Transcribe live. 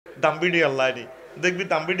দাম্বিডি আল্লাহ নি দেখবি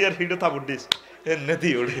দাম্বিডিয়ার হিডো থাবুর দিস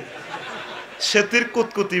নেদি ওড়ে সেতির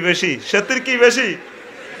কুতকুতি বেশি সেতির কি বেশি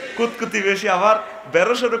কুতকুতি বেশি আবার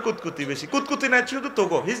বেরোসেরও কুতকুতি বেশি কুতকুতি নাই শুধু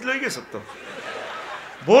তোগো হিজ লই গেছ তো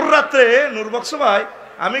ভোর রাত্রে নুরবক্স ভাই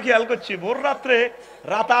আমি খেয়াল করছি ভোর রাত্রে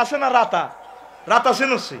রাতা আছে না রাতা রাতা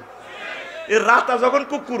চেনছি এই রাতা যখন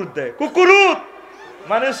কুকুর দেয় কুকুরুত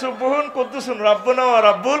মানে সুবহুন কুদ্দুসুন রাব্বুনা ওয়া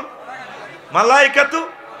রাব্বুল মালাইকাতু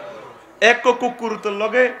এক কুকুরুতের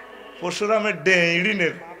লগে পরশুরামের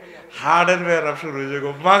ডেইড়িনের হাড়ের বেড়া শুরু হয়ে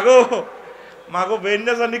যাবো মাগো মাগো বেন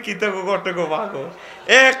না জানি কি থেকে ঘটে গো মাগো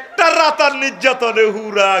একটা রাতার নির্যাতনে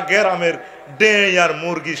হুরা গ্রামের ডে আর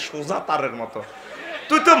মুরগি সোজা তারের মতো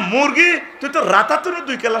তুই তো মুরগি তুই তো রাতা তো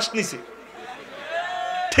 2 ক্লাস নিছি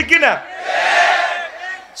ঠিক না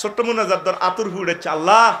ছোট্ট মুনাজাত দর আতুর হুড়ে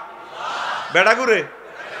চাল্লা বেড়া ঘুরে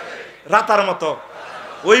রাতার মতো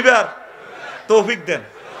ওইবার তৌফিক দেন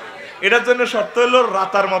এটার জন্য শর্ত হলো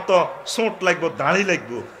রাতার মতো সোট লাগবো দাঁড়ি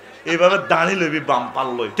লাগবো এইভাবে দাঁড়ি লইবি বাম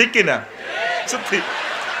পাল্লই ঠিক কিনা সত্যি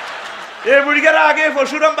এ বুড়িগার আগে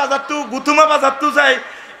পরশুরাম বাজার তু গুতুমা বাজার তু যাই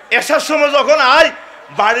এসার সময় যখন আয়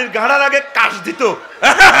বাড়ির গাড়ার আগে কাশ দিত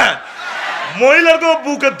মহিলার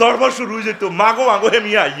বুকে দরবার শুরু হয়ে যেত মাগো মাগো হে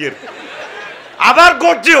মিয়া ইয়ের আবার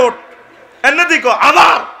গর্জে ওঠ এনে দিকো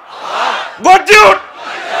আবার গর্জে ওঠ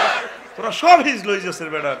তোরা সব হিজ লই যাচ্ছে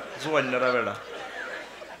বেড়া জোয়ান্নারা বেড়া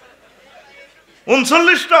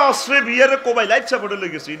 39টা অস্ত্রে বিয়ারে কোবাই লাইটসা পড়ে লই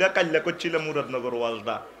গেছে এটা কাল্লা করছিল মুরাদনগর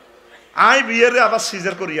ওয়াজটা আই বিয়ারে আবার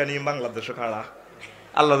সিজার করি আনি বাংলাদেশে খাড়া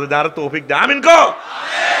আল্লাহ যদি আর তৌফিক দেয় আমিন কো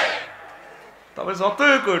তবে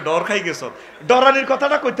যতই কই ডর খাই গেছ ডরানির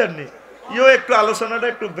কথাটা কইতেন নি ইও একটু আলোচনাটা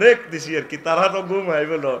একটু ব্রেক দিছি আর কি তারা তো ঘুম হয়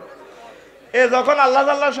বলো এ যখন আল্লাহ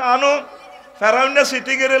আল্লাহ শাহানু ফেরাউন্না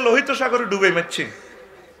সিটি গেরে লোহিত সাগরে ডুবে মারছে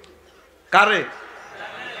কারে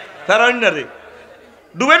ফেরাউন্না রে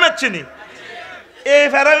ডুবে মারছে নি এই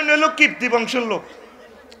ফেরাউন হলো কিপ্তি বংশের লোক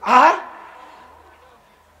আর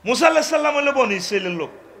মুসা আলাইহিস সালাম হলো বনি ইসরাইলের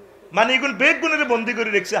লোক মানে এগুলো বেগ গুণের বন্দি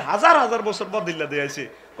করে রেখেছে হাজার হাজার বছর বদিল্লা দিয়েছে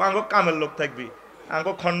আঙ্গো কামের লোক থাকবি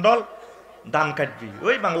আঙ্গো খন্ডল দান কাটবি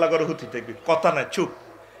ওই বাংলা করে হুতি থাকবি কথা নাই চুপ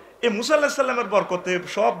এই মুসা আলাইহিস সালামের বরকতে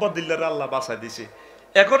সব বদিল্লারে আল্লাহ বাঁচাই দিছে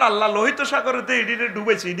এখন আল্লাহ লোহিত সাগরেতে ইডিরে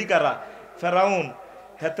ডুবেছে ইডি কারা ফেরাউন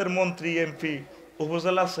হেতের মন্ত্রী এমপি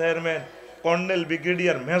উপজেলা চেয়ারম্যান কর্নেল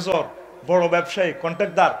ব্রিগেডিয়ার মেজর বড় ব্যবসায়ী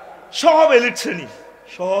কন্ট্রাক্টর সব এলিট শ্রেণী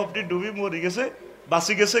সবটি ডুবি মরে গেছে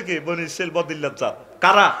বাঁচি গেছে কে বনি ইসরাইল বদিল্লার জাত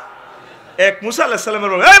কারা এক মুসা আলাইহিস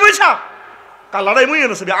সালামের এই বইছা কালাড়াই মুই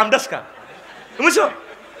এনে সবি আমদাসকা বুঝছো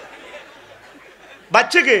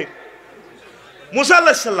বাচ্চা কে মুসা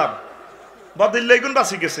আলাইহিস সালাম বদিল্লা ইগুন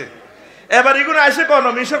বাঁচি গেছে এবার ইগুন আইছে কোন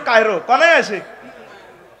মিশর কায়রো কোনে আছে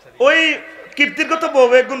ওই কীর্তিগত বউ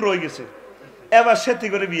একগুণ রয়ে গেছে এবার সেতি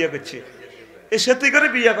করে বিয়ে করছে এই সেতি করে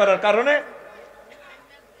বিয়ে করার কারণে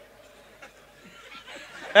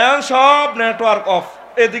এখন সব নেটওয়ার্ক অফ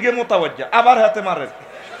এদিকে মোতাবজ্জা আবার হাতে মারে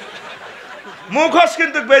মুখোশ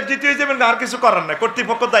কিন্তু বেজ্জিত হয়ে যাবেন আর কিছু করার নাই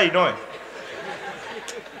কর্তৃপক্ষ দায়ী নয়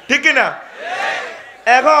ঠিক না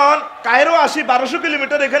এখন কায়রো আসি 1200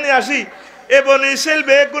 কিলোমিটার এখানে আসি এ বনি ইসরাইল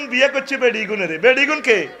বেগুন বিয়ে করছে বেডিগুনের বেডিগুন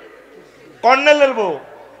কে কর্নেলের বউ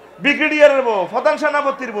ব্রিগেডিয়ারের বউ প্রধান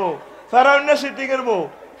সেনাপতির বউ ফেরাউন্না সিটিং এর বউ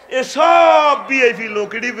এসব বিআইপি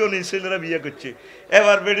লোকেরই বনি ইসরাইলেরা বিয়ে করছে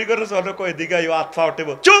এবার বেডি করে চলে কয় দিকে আতফা উঠে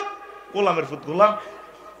চুপ গোলামের ফুট গোলাম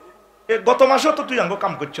গত মাসেও তো তুই আঙ্গ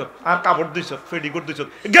কাম করছ আর কাপড় দিছ ফেডিকোট দিছ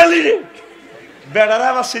গেলি রে বেড়ারা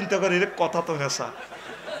আবার চিন্তা করি রে কথা তো হেসা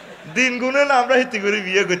দিন গুনে না আমরা হিতি করে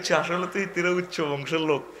বিয়ে করছি আসলে তো হিতিরা উচ্চ বংশের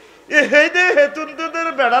লোক এ হেই দে হেতুন তোদের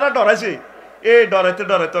বেড়ারা ডরাইছে এ ডরাইতে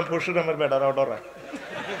ডরাইতে পরশুরামের বেড়ারাও ডরায়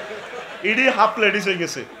ইডি হাফ লেডিস হয়ে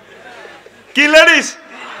গেছে কি লেডিস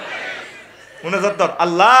মনে যাত্তর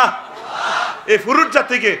আল্লাহ এই ফুরুট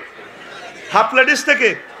জাতিকে হাফ লেডিস থেকে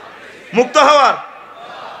মুক্ত হওয়ার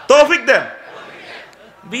তৌফিক দেন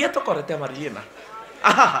বিয়ে তো করতে আমার ইয়ে না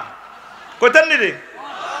আহা কইতেন নি রে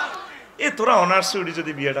এ তোরা অনার্স উড়ি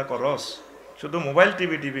যদি বিয়েটা করস শুধু মোবাইল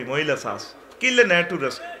টিভি টিভি মহিলা চাস কিনলে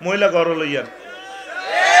নেটুরস মহিলা ঘর লইয়ান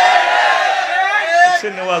সে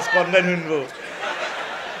নেওয়াজ কর্নার শুনবো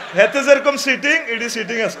হেতে যেরকম সিটিং ইডি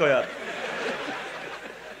সিটিং আস কয়ার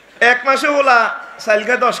এক মাসে হলা চাইল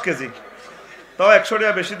খায় 10 কেজি তাও 100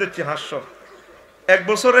 টাকা বেশি দিচ্ছি 500 এক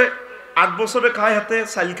বছরে 8 বছরে খায় হাতে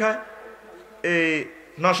চাইল খায় এই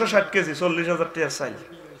 960 কেজি 40,000 টাকা চাইল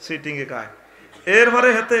সিটিং এ খায় এরপরে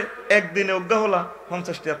হাতে একদিনে অজ্ঞা হলা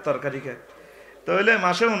 50 টাকার তরকারি খায় তাহলে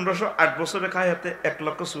মাসে 1500 8 বছরে খায় হাতে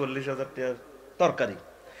 1,44,000 টাকার তরকারি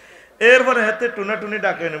এরপরে হাতে টুনাটুনি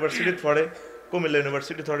ঢাকা ইউনিভার্সিটি পড়ে কুমিল্লা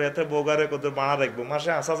ইউনিভার্সিটি পড়ে হাতে বোগারে কত বাড়া রাখবো মাসে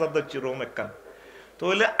 5,000 দিচ্ছি রোম একখান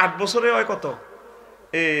তাহলে 8 বছরে হয় কত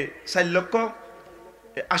এই 4,00,000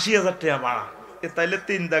 80,000 টাকা ভাড়া, এ তাইলে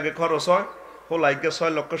 3 দাগে খরচ হয় হোলাই গে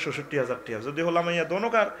 6,66,000 টাকা। যদি হলাম ইয়া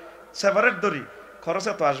দোনোকার সেপারেট ধরি খরচ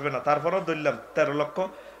এত আসবে না, তারপরেও ধরলাম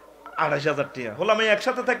 13,28,000 টাকা। হলাম এই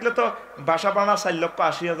একসাথে থাকলে তো বাসা ভাড়া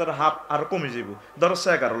 4,80,000 হাফ আর কমে যাব, ধরো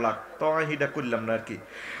 11 লাখ। তো আমি হিটা করলাম না আর কি।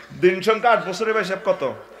 দিন সংখ্যা 8 বছরের হিসাব কত?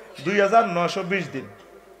 2,920 দিন।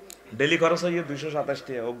 ডেলি খরচ হইয়া 227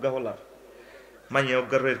 টাকা অজ্ঞা হলার মাইয়া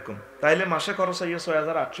অজ্ঞার এরকম। তাইলে মাসে খরচ হইয়া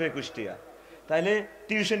 6,821 টাকা। তাইলে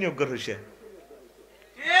টিউশনই অজ্ঞার হইছে।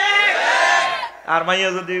 আর মাইয়া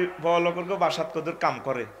যদি বড় লোকের বাসাত কদের কাম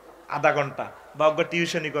করে আধা ঘন্টা বা অজ্ঞা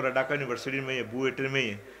টিউশনই করে ঢাকা ইউনিভার্সিটির মেয়ে, বুয়েটের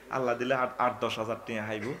মেয়ে, আল্লাহ দিলে 8-10 হাজার টাকা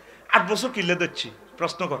হাইব। 8 বছর কিনলে দিচ্ছি,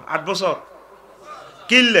 প্রশ্ন কর 8 বছর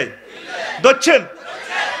কিনলে দিচ্ছেন?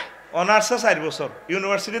 অনার্সে 4 বছর,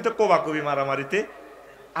 ইউনিভার্সিটিতে কোবাকুবি মারামারিতে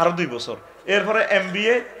আরো 2 বছর, এরপরে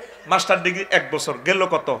MBA মাস্টার ডিগ্রি 1 বছর, গেল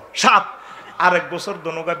কত? 7। আর 1 বছর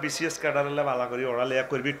দোনোগা BCS ক্যাডারেলে ভালো করে ওড়ালেয়া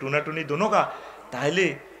করবি, টুনাটুনি দোনোগা। তাহলে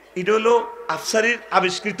এটা হলো আফসারির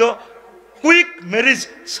আবিষ্কৃত কুইক ম্যারেজ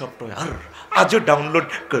সফটওয়্যার। আজও ডাউনলোড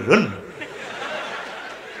করুন।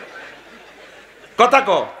 কথা ক,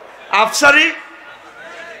 আফসারি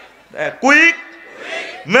কুইক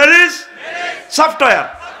ম্যারেজ সফটওয়্যার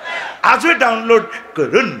আজও ডাউনলোড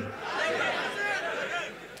করুন।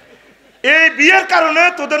 এই বিয়ের কারণে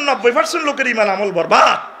তোদের 90% লোকের ইমান আমল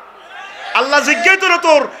বরবাদ। আল্লাহ জিজ্ঞেস তোর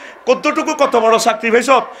তোর কতটুকু কত বড় চাকরি পাইছ,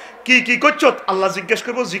 কি কি করছ, আল্লাহ জিজ্ঞেস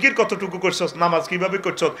করবো জিকির কতটুকু করছ, নামাজ কিভাবে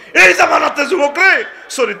করছ। এই জামানাতে যুবক রে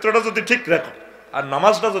চরিত্রটা যদি ঠিক রাখো আর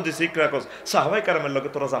নামাজটা যদি ঠিক রাখো, সাহাবায়ে কেরামের লগে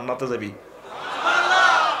তোরা জান্নাতে যাবি।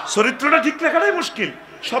 চরিত্রটা ঠিক রাখাটাই মুশকিল।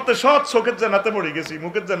 সতে সৎ চোখের জানাতে মরে গেছি,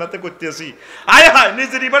 মুখের জানাতে করতে আসি। আয় হায়,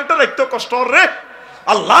 নিজের ইমানটা রাখতে কষ্ট রে।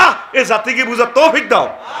 আল্লাহ এ জাতিকে বুঝার তৌফিক দাও।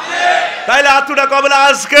 তাইলে আতুটা কবে?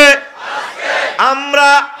 আজকে আমরা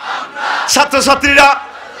ছাত্রছাত্রীরা,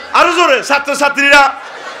 আরো জোরে, ছাত্রছাত্রীরা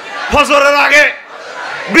ফজরের আগে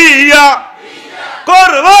বিয়া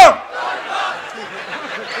করব।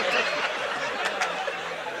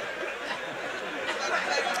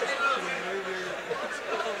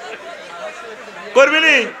 করবি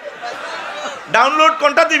নি? ডাউনলোড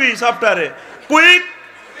কোনটা দিবি সফটওয়্যারে? Quick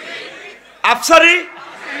Afsari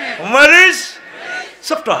marriage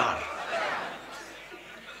software.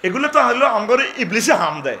 এগুলো তো হলো আমগরে ইবলিসে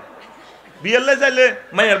হাম দেয়। বিয়েলে যাইলে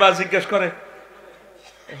মায়ের বা জিজ্ঞেস করে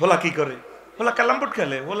হোলা কি করে, হোলা ক্যালাম বোর্ড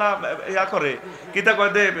খেলে, হোলা ইয়া করে, কিতা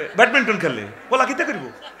কয় দে ব্যাডমিন্টন খেলে, হোলা কিতা করব।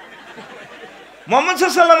 মোহাম্মদ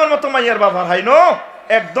সাল্লাল্লাহু মতো মাইয়ার বাবার হাই নো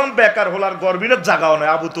একদম বেকার হোলার গর্বিনের জাগাও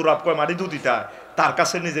নয়। আবু তুরাব কয় মারি দুদিটা তার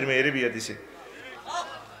কাছে নিজের মেয়ের বিয়ে দিছে।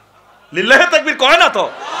 লিল্লাহে তাকবীর কয় না তো।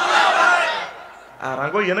 আর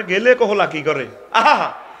আঙ্গো ইয়েনে গেলে হোলা কি করে। আহা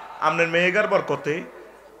আপনার মেয়েগার বরকতে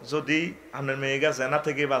যদি আপনার মেয়েগা জেনা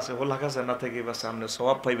থেকে বাসে, হোলাকা জেনা থেকে বাসে, আপনি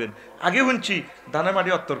সওয়াব পাইবেন। আগে শুনছি দানে মাটি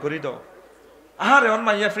অত্তর করি দাও। আরে অন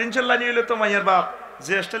মাইয়া ফ্রেন্সের লাইনি হইলে তো মাইয়ার বাপ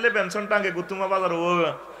যে স্টাইলে বেনসন টাঙ্গে গুতুমা বাজার ও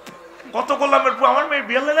কত করলামের পর আমার মেয়ে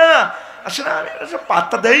বিয়ালে না আসলে আমি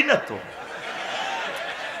পাত্তা দেই না তো।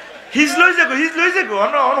 হিজ লই যাগো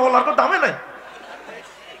অন হোলার কো দামে নাই,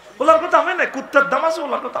 হোলার কো দামে নাই, কুত্তার দাম আছে,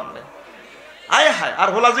 হোলার কো দাম নাই। আয় হায়, আর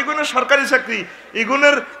হোলা যেগুনের সরকারি চাকরি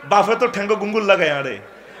এগুনের বাফে তো ঠেঙ্গো গুঙ্গুল লাগাই আরে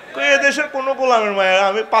এ দেশের কোন গোলামের মায়ের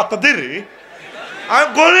আমি পাত্তা দিই রে, আমি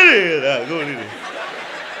গড়ি রে।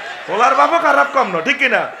 হোলার বাবা খারাপ কম না, ঠিক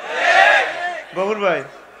কিনা গফুর ভাই?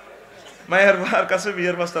 মায়ের বার কাছে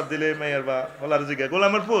বিয়ের প্রস্তাব দিলে মায়ের বা হোলার জিজ্ঞা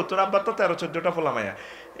গোলামের পু তোর আব্বার তো 13-14টা ফোলা মায়া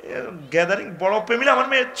গ্যাদারিং, বড় ফ্যামিলি। আমার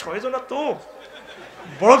মেয়ে 6 জন, তো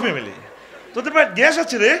বড় ফ্যামিলি। তোদের ভাই গ্যাস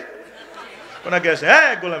আছে রে? কোনা গ্যাস? হ্যাঁ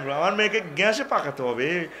গোলাম, আমার মেয়েকে গ্যাসে পাকাতে হবে,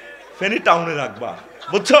 ফেনী টাউনে রাখবা,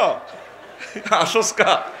 বুঝছো?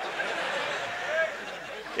 আসস্কা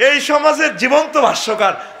এই সমাজের জীবন্ত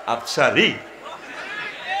ভাষ্যকার আফসারি,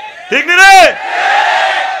 ঠিক নি রে?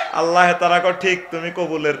 আল্লাহ তারা কর ঠিক, তুমি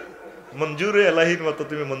কবুলের মঞ্জুর এলাহির মতো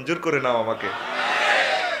তুমি মঞ্জুর করে নাও আমাকে।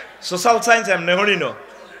 সোশ্যাল সায়েন্স এমনি হরিণ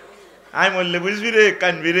আই মরলে বুঝবি রে,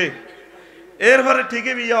 কানবি রে। এরপরে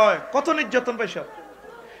ঠিকই বিয়ে হয়, কত নির্যাতন পাইছ।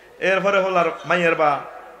 এরপরে হলার মাইয়ার বা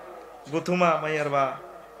গুথুমা মাইয়ার বা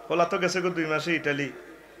হোলা তো গেছে গো 2 মাসে ইটালি।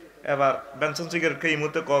 এবার বেনসন সিগারেট এই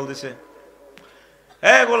মুহূর্তে কল দিছে,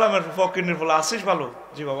 হ্যাঁ গোলামের ফকিনের ফলে আসিস ভালো?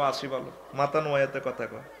 জি বাবা আসি ভালো। মাথা নোয়াতে কথা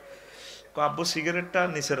কয়, আব্বু সিগারেটটা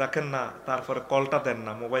নিচে রাখেন না, তারপরে কলটা দেন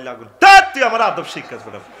না, মোবাইল আগুন। তুই আমার আদব শিক্ষা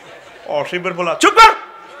অশিবের বলা চুপ কর।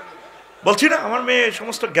 বলছি না আমার মেয়ে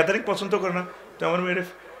সমস্ত গ্যাদারিং পছন্দ করে না, তুই আমার মেয়ের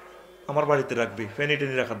আমার বাড়িতে রাখবি, ফেনি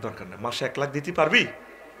টেনি রাখার দরকার নেই। মাসে 1 লাখ দিতে পারবি?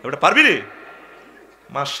 এবারে পারবি রে?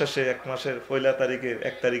 মাস শেষে 1 মাসের 1 তারিখে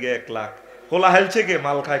 1 তারিখে 1 লাখ। কোলা হেলছে কে,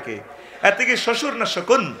 মাল খায় কে? এত কি শ্বশুর না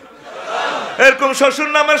শকুন? এরকম শ্বশুর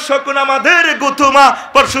নামের শকুন আমাদের গুথুমা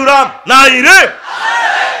পরশুরাম নাই রে।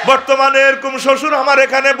 বর্তমানে এরকম শ্বশুর আমার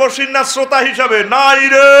এখানে বসিন না শ্রোতা হিসাবে নাই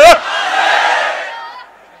রে।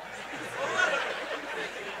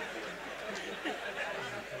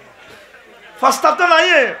 প্রস্তাব তো নাই।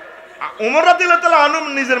 উমর রাদিয়াল্লাহু তাআলা আনহু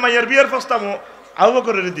নিজের মায়ের বিয়ের প্রস্তাব আবু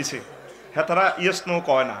বকরের দিছে, হ্যাঁ তারা ইয়েস নো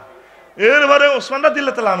কয় না। এরবারে ওসমান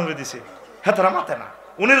রাদিয়াল্লাহু তাআলা আনহুরে দিছে, হ্যাঁ তারা মাতে না।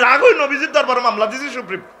 উনি রাগ হই নবীজির দরবারে মামলা দিছে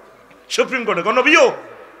সুপ্রিম কোর্টে। নবীও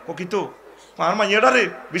প্রকৃত আমার মাইয়াডারে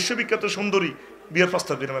বিশ্ববিখ্যাত সুন্দরী বিয়ের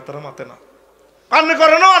প্রস্তাব দিলাম, তারা মাতে না। আন্নে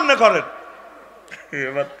করেন আন্নে করেন।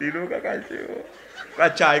 এবার তিনও কাকাইছে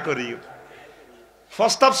চাই করি।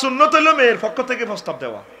 প্রস্তাব সুন্নত হইল মেয়ের পক্ষ থেকে প্রস্তাব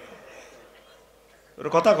দেওয়া,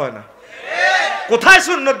 কথা কয় না। কোথায়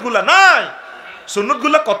সুন্নত গুলা? নাই। সুন্নত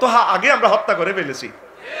গুলা কত আগে আমরা হত্যা করে ফেলেছি।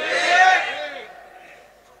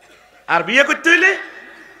 আর বিয়ে করতে হইলে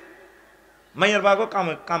মাইয়ার বাগো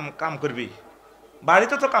কাম করবি,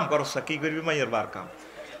 বাড়িতে তো কাম করছ, কি করবি মাইয়ার বার কাম।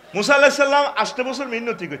 মুসা আলাইহিস সালাম 8 বছর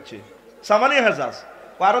মিন্নতি করছে, সামানি হেজাজ।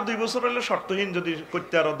 আরো 2 বছর হলে শর্তহীন যদি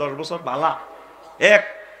করতে, আরো 10 বছর ভালা। এক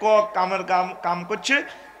কামের কাম করছে,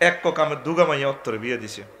 এক কামের দুগা মাইয়া উত্তরে বিয়ে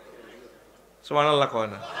দিছে। সুবহানাল্লাহ কয়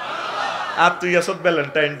না? আর তুই আসত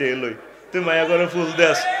ভ্যালেন্টাইন ডে লই, তুই মায়া করে ফুল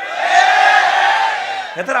দেস,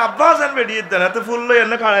 এত আব্বা জান বেরিয়ে দেন, এত ফুল লই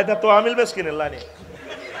এনে খাড়াই তো আমিল বেশ কিনে লানি।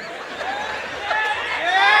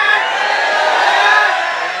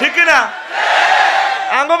 ঠিক না?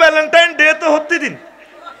 আঙ্গো ভ্যালেন্টাইন ডে তো হতে দিন।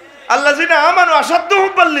 আল্লাযিনা আমানু আশাদ্দু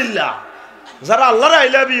হুব্বাল লিল্লাহ, যারা আল্লাহর আই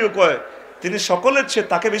লাভ ইউ কয়, তিনি সকলের চেয়ে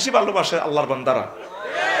তাকে বেশি ভালোবাসে আল্লাহর বান্দারা।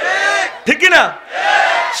 ঠিক না?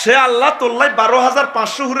 সে আল্লাহ তোল্লাই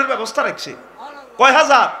 12,500 হুরের ব্যবস্থা রাখছে। কয়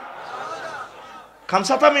হাজার?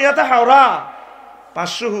 খামসাতা মিয়াতা হাওরা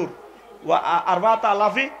 500 হুর, ওয়া আরবাতা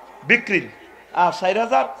আলাফি বিক্রিন, আর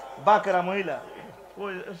 4000 বাকেরা মহিলা।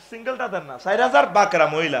 ওই সিঙ্গেলটা দেন না, 4000 বাকেরা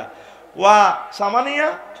মহিলা। ওয়া সামানিয়া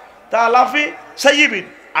তা আলাফি সাইয়িবিন,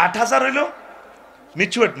 8000 হইল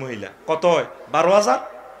মিচুয়েট মহিলা। কত হয়?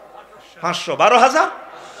 12,500। 12,000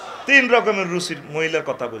 তিন রকমের রুচির মহিলার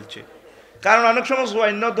কথা বলছে। কারণ অনেক সময়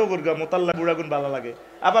জোয়াইন্য দোগরগা মোতাল্লা বুড়াগুন ভালো লাগে,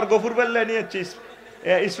 আবার গফুর বেল্লা নিয়ে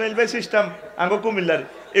ইসমাইল ভাই সিস্টেম আঙ্গ কুমিল্লার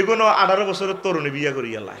এগুলো 18 বছরের তরুণী বিয়ে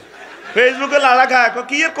করিয়া লাই। ফেসবুকে লাড়া খায়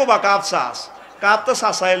কি এর কোবা কাপ চাষ, কাপ তো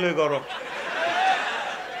চাষাই লই গরম।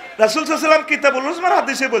 রাসূল সাল্লাল্লাহু আলাইহি ওয়াসাল্লাম কিতাবুল উজমার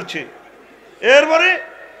হাদিসে বলছে, এরপরে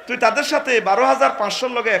তুই তাদের সাথে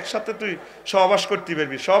 12,500 লগে একসাথে তুই সহবাস করতে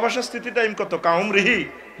পারবি। সহবাসের স্থিতি টাইম কত? কাউমরিহি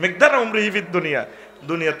মিকদার উমরিহি ফিদ দুনিয়া,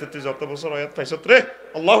 দুনিয়াতে তুই যত বছর হায়াত পাইছত রে,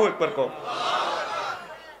 আল্লাহু আকবার কও।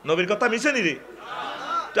 নবীর কথা মিছে নি রে?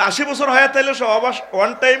 তুই 80 বছর হায়াত তাইলে সহবাস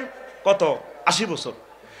ওয়ান টাইম কত? 80 বছর।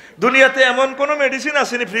 দুনিয়াতে এমন কোন মেডিসিন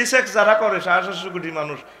আসেনি ফ্রি সেক্স যারা করে 700 কোটি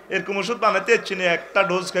মানুষ, এরকম ওষুধ বানাতে ইচ্ছে নেই, একটা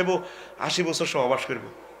ডোজ খাইবো 80 বছর সহবাস করবো।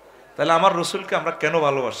 তাহলে আমার রসুলকে আমরা কেন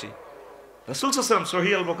ভালোবাসি? রাসূল সাল্লাল্লাহু আলাইহি ওয়াসাল্লাম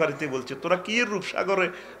সহিহ আল বুখারীতে বলছে, তোরা কি এর রূপসাগরে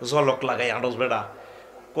ঝলক লাগাই আড়স বেড়া।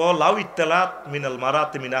 ক লাউ ইত্তালাত মিনাল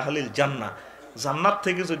মারাতি মিন আহলিল জান্নাহ, জান্নাত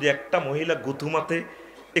থেকে যদি একটা মহিলা গুথুমাতে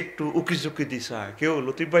একটু উকিঝুঁকি দিছা, কেউ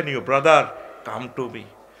লতিফ ভাই নিও ব্রাদার কাম টু মি।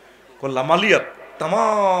 ক লামালিয়াত,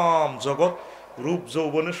 তাম জগৎ রূপ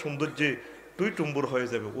যৌবনের সৌন্দর্যে তুই টুম্বুর হয়ে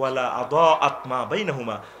যাবে। ওয়ালা আদা আত্মা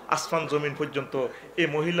বাইনাহুমা, আসমান জমিন পর্যন্ত এই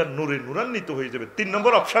মহিলার নূরে নূরান্বিত হয়ে যাবে। 3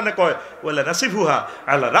 নম্বর অপশানে কয় ওয়ালা নাসিফুহা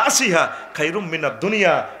আলা রাসিহা খায়রুম মিনাদ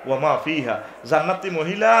দুনিয়া ওয়া মা ফিহা, জান্নাতি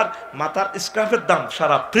মহিলার মাথার স্কার্ফের দাম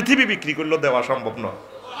সারা পৃথিবী বিক্রি করলেও দেওয়া সম্ভব নয়।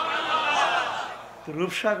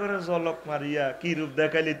 রূপসাগরে জলক মারিয়া কি রূপ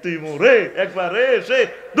দেখাইলি তুই মোরে একবার রে সে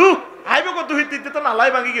দু আইব কত হইতে তো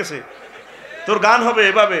নালাই ভাঙি গেছে। তোর গান হবে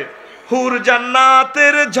এভাবে, হুর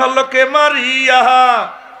জান্নাতের ঝলকে মারিয়া,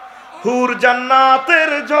 হুর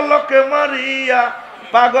জান্নাতের ঝলকে মারিয়া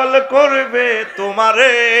পাগল করবে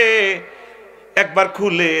তোমারে, একবার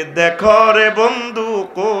খুলে দেখো রে বন্ধু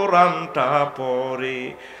কোরআনটা পড়ে,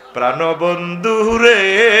 প্রাণ বন্ধু রে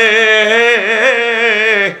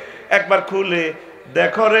একবার খুলে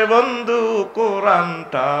দেখো রে বন্ধু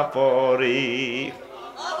কোরআনটা পড়ে।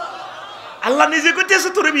 আল্লাহ নিজে কইতেছে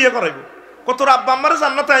তোরে বিয়ে করাইবো। কত আব্বা আম্মারে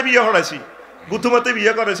জান্নাতে বিয়ে হড়াইছি, গুতুমাতে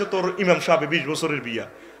বিয়ে করাইছে তোর ইমাম সাহেব 20 বছরের বিয়া।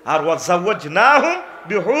 আর ওয়াজাওয়াজনাহুম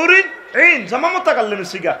বিহুরিন আইন জামামতা কাল্লামে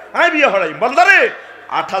সিগা আই বিয়ে হড়াই বান্দারে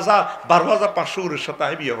 8,000 12,500 এর সাথে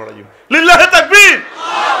আই বিয়ে হড়াই। লিল্লাহি তাকবীর।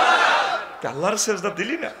 আল্লাহর সেজদা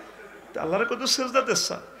দিলি না, আল্লাহর কত সেজদা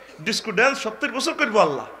দেছা। ডিস্কো ডান্স 70 বছর করব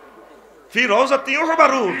আল্লাহ। ফি রাওজাতি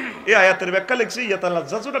ইউহবারুন, এই আয়াতের ব্যাখ্যা লিখছি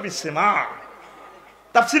ইয়াতালাজ্জাজুনা বিসসিমা,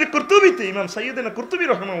 তাফসীর কুরতুবীতে ইমাম সাইয়্যিদনা কুরতুবী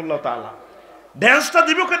রাহিমাহুল্লাহ তাআলা ড্যান্সটা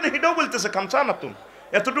দিব কেন এটাও বলতেছে খামসানাতুন,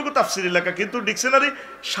 এতটুকু তাফসীর লেখা, কিন্তু ডিকশনারি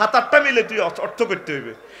 7-8টা মিলে তুই অর্থ করতে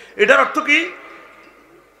হইবে। এটার অর্থ কি?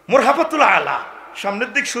 মুরহাফাতুল আলা, সামনের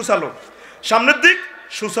দিক সুসালো, সামনের দিক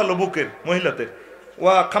সুসালো বুকের মহিলাদের,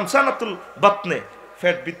 ওয়া খামসানাতুল বাতনে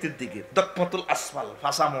ফ্যাট ভিত্তির দিকে, দকমাতুল আসফাল,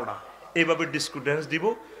 ফাঁসা মোড়া, এইভাবে ডিস্কো ড্যান্স দিব।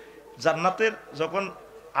 জান্নাতের যখন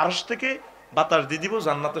আরশ থেকে বাতাস দিয়ে দিব,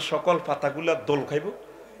 জান্নাতের সকল পাতাগুলা দোল খাইব,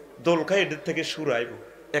 দোল খাই এদের থেকে সুর আইব।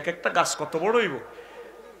 এক একটা গাছ কত বড় হইব,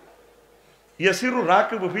 ইয়াসিরু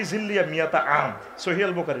রাকিবু ফি জিল্লিয়া মিয়াতা আম, সহিহ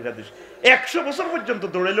আল বুখারীর হাদিস। 100 বছর পর্যন্ত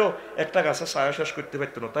দৌড়াইলেও একটা গাছে ছায়া শেষ করতে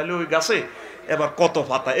পারতো না। তাহলে ওই গাছে এবার কত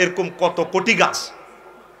পাতা, এরকম কত কোটি গাছ।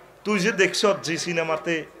 তুই যে দেখছ যে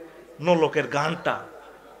সিনেমাতে নোলকের গানটা,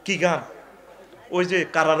 কি গান, ওই যে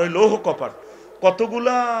কারার ওই লৌহ কপাট,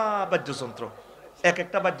 কতগুলা বাদ্যযন্ত্র, এক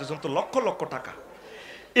একটা বাদ্যযন্ত্র লক্ষ লক্ষ টাকা,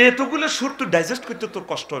 এতগুলো সুর তুই ডাইজেস্ট করতে তোর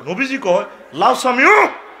কষ্ট হয়। নবীজি কয় লাউ সামিউ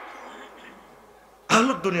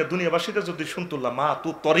আহলুদ দুনিয়া, দুনিয়াবাসীরা যদি শুনতুল্লাহ মা তু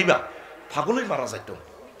তরিবা, পাগলই মারা যাইত।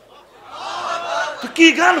 তুই কি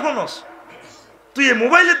গান হনস, তুই এই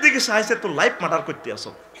মোবাইলের দিকে চাইছে তোর লাইফ মার্ডার করতে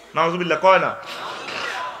আসো। নাউজুবিল্লাহ কয় না।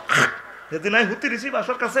 যেদিন আই হুতি রিসিভ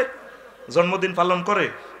আসার কাছে জন্মদিন পালন করে,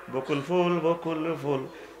 বকুল ফুল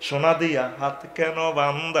সোনা দিয়া হাত কেন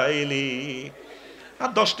বান্দাইলি, আর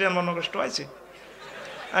 10টা মন কষ্ট আছে।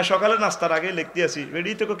 আর সকালে নাস্তার আগে লিখতে আসি,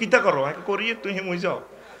 রেডি তোকে কিতা করো, আগে করিয়ে তুই মুই যাও,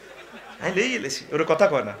 আমি লেই এলেছি। ওর কথা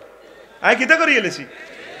কয় না, আমি কিতা করি এলেছি।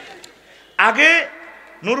 আগে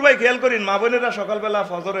নূর ভাই খেয়াল করিন, মা বোনেরা সকালবেলা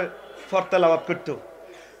ফজরে ফর তেলাওয়াত করতো।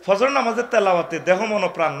 ফজর নামাজের তেলাওয়াতে দেহ মন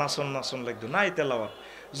প্রাণ নাচন নাচন লাগতো না। এই তেলাওয়াত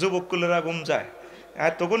যুবক কুলেরা ঘুম যায়,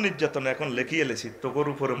 আর তোর নির্যাতন এখন লেখি এলেছি, তোর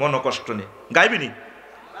উপরে মন কষ্ট নেই। গাইবিনি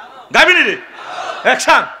রে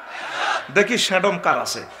একসান দেখি শ্যাডম কার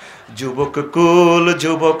আছে। যুবক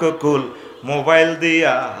কুল মোবাইল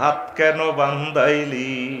দিয়া হাত কেন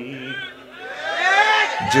বান্ধাইলি,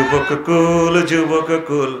 যুবক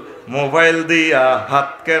কুল মোবাইল দিয়া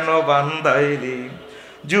হাত কেন বান্ধাইলি,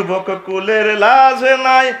 যুবক কুলের লাজ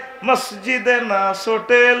নাই মসজিদে না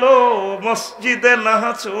ছোটেলো, মসজিদে না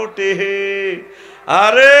ছোটে,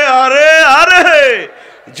 আরে আরে আরে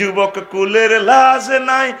যুবক কুলের লাজ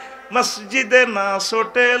নাই মসজিদে না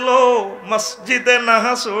ছোটেলো, মসজিদে না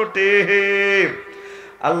ছোটে।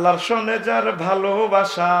 আল্লাহর সনে যার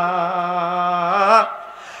ভালোবাসা,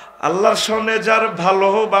 আল্লাহর সনে যার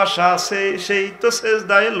ভালোবাসা, সেই তো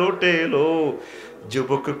সেজদায় লোটেলো।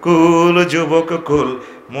 যুবক কুল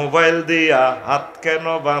মোবাইল দিয়া হাত কেন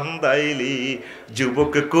বান্ধাইলি,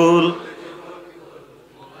 যুবক কুল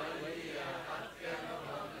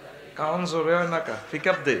কারণ জোরে হয় না কা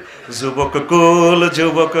পিকআপ দে। যুবক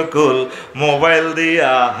কুল মোবাইল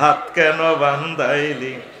দিয়া হাত কেন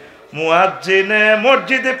বান্ধাইলি, মুয়াজ্জিনে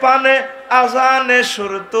মসজিদে পানে আজানে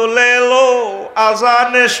সুর তোলে লো,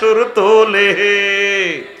 আজানে সুর তোলে,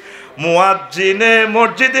 মুয়াজ্জিনে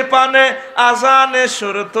মসজিদে পানে আজানে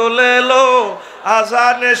সুর তোলে লো,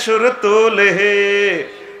 আজানে সুর তোলে।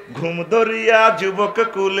 ঘুম দরিয়া যুবক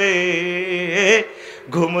কুলে,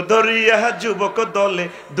 ঘুম দরিয়া যুবক দলে,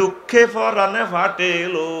 দুঃখে পরাণে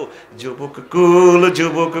ফাটেলো। যুবক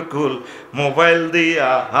কুল মোবাইল দিয়া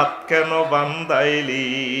হাত কেন বান্ধাইলি,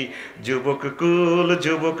 যুবক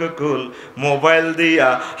কুল মোবাইল দিয়া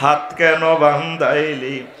হাত কেন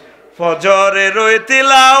বান্ধাইলি। ফজরে রই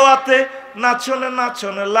তিলাওয়াতে নাচন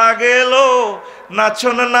নাচন লাগেলো,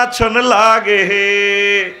 নাচন নাচন লাগে,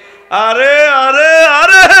 আরে আরে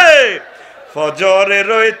আরে ফজরে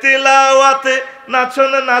রই তিলাওয়াতে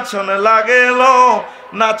নাচন নাচন লাগেলো,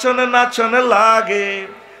 নাচন নাচন লাগে।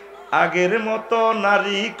 আগের মতো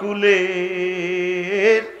নারী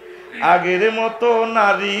কুলের, আগের মতো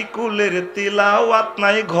নারী কুলের তিলাওয়াত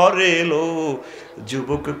নাই ঘরে এলো।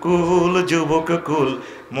 যুবক কুল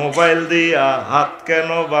মোবাইল দিয়া হাত কেন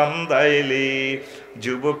বান্ধাইলি,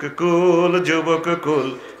 যুবক কুল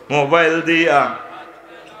মোবাইল দিয়া,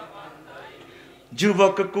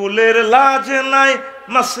 যুবক কুলের লাজ নাই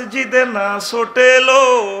মসজিদে না ছোটেলো,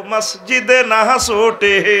 মসজিদে না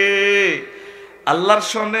ছোটে। আল্লাহর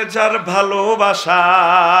সনে যার ভালোবাসা,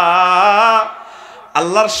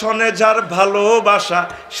 আল্লাহর সনে যার ভালোবাসা,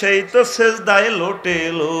 সেই তো সেজদায়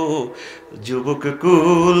লোটেলো। যুবক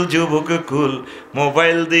কুল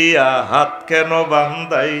মোবাইল দিয়া হাত কেন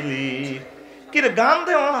বান্ধাইলি। কিরে গান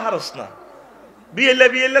দে হারস না,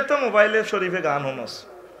 বিয়েলে তো মোবাইলে শরীফে গান হনস।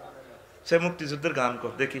 সে মুক্তিযুদ্ধের গান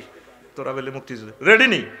কর দেখি, তোরা বেলে মুক্তিযুদ্ধ রেডি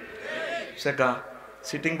নি, সে গা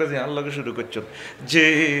সিটিং বাজে আল্লাহকে শুরু করছ। যে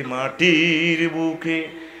মাটির বুকে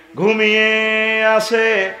ঘুমিয়ে আসে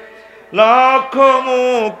লক্ষ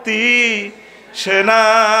মুক্তি সেনা,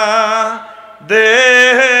 দে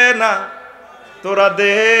না তোরা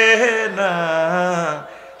দে না,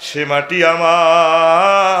 সে মাটি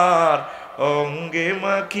আমার অঙ্গে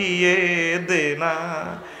মাখিয়ে দে না,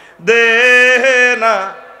 দে না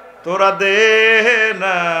তোরা দে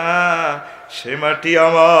না, সে মাটি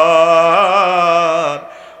আমার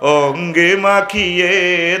অঙ্গে মাখিয়ে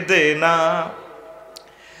দে না।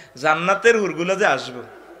 জান্নাতের হুরগুলা যে আসবো,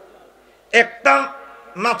 একটা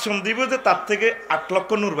নাচন দিব যে তার থেকে 8 লক্ষ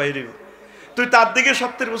নূর বাইরে হইব। তুই তার দিকে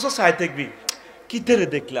 70 বছর চাই থাকবি, কি তেরে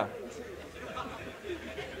দেখলাম।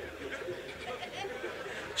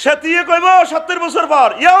 সে তুই কইব 70 বছর পর,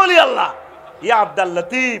 ইয়া ওলি আল্লাহ, ইয়া আব্দুল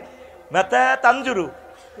লতিফ, মেতা তানজুরু,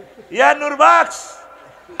 ইয়া নূরবাক্স,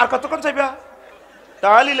 আর কতক্ষণ চাইবা?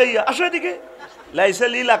 তালি লইয়া আসো এদিকে, লাইসা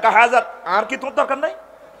লীলা কাহাজাত, আর কি তোর দরকার নাই,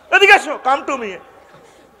 এদিকে আসো, কাম টু মি।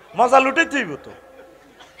 মজা লুটে তুইব তো।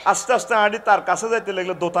 আস্তে আস্তে আড়ি তার কাছে যাইতে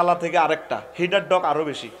লাগলো, দোতলা থেকে আরেকটা, হিডার ডক আরো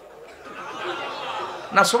বেশি।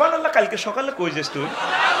 না সুবহানাল্লাহ, কালকে সকালে কই যাস তুই?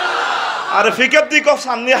 আরে ফিকার দিক অফ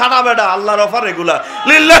সামনে হানা বেড়া, আল্লাহর অফার এগুলা,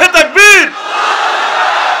 লিল্লাহি তাকবীর।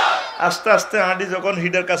 আস্তে আস্তে আড়ি যখন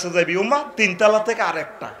হিডার কাছে যাবি, ওমা 3 তলা থেকে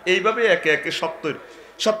আরেকটা, এইভাবে একে একে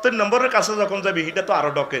 70 নম্বরের কাছে যখন যাবি, হিডা তো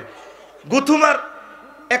আরো ডকে গুথুমার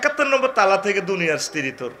 71 নম্বর তালা থেকে দুনিয়ার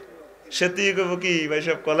স্ত্রী তোর। সে তুই কব কি ভাই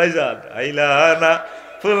সব কলাই যান আইলা না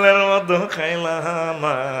ফুলের মধ্যে খাইলা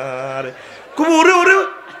আমার, খুব ওরে ওরে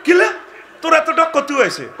কিলে তোর এত ডক কত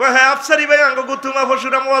হয়েছে? হ্যাঁ আফসারি ভাই আঙ্গ গুথুমা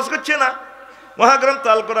ফসুরাম ওয়াজ করছে না, মহাগ্রন্থ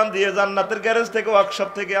আল কোরআন দিয়ে জান্নাতের গ্যারেজ থেকে ওয়ার্কশপ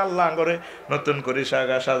থেকে আল্লাহ করে নতুন করে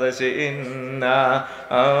সাজাইছে। ইন্না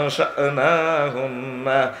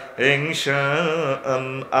আশানাহুন্না ইনশাআন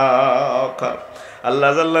আখার। আল্লাহ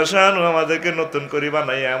জাল্লা শানু আমাদেরকে নতুন করে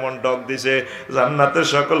বানাই এমন ঢক দিছে, জান্নাতের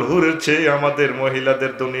সকল হুরের চেয়ে আমাদের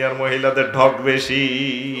মহিলাদের, দুনিয়ার মহিলাদের ঢক বেশি।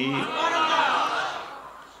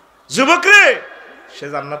 যুবক রে, সে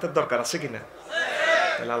জান্নাতের দরকার আছে কিনা?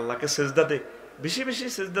 তাহলে আল্লাহকে সেজদা দে, বেশি বেশি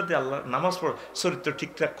সেজদা দে, আল্লাহ নামাজ পড়, চরিত্র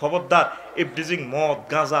ঠিকঠাক। খবরদার ইফটিজিং, মদ,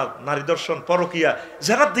 গাঁজা, নারী দর্শন, পরকিয়া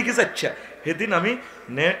যারার দিকে যাচ্ছে। সেদিন আমি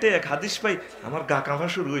নেটে এক হাদিস পাই, আমার গা কাঁপা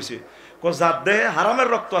শুরু হয়েছে। যার দেহে হারামের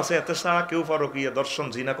রক্ত আছে, এতে ছাড়া কেউ পরকিয়া, দর্শন,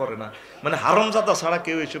 জিনা করে না, মানে হারামজাদা ছাড়া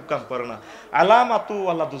কেউ এইসব কাম করে না। আলামাতু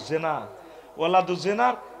ওয়ালাদুজ্জেনা,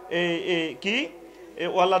 ওয়ালাদুজ্জেনার কি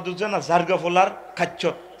ওয়ালাদুজ্জেনা জারগা ফোলার খাচ্ছ,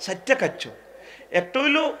 4টা খাচ্ছ। একটা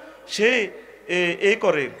হইলো সে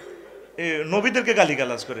করে নবীদেরকে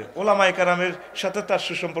গালিগালাজ করে, ওলামায়ে কেরামের সাথে তার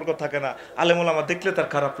সুসম্পর্ক থাকে না, আলেম ওলামা দেখলে তার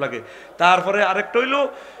খারাপ লাগে। তারপরে আরেকটা হইলো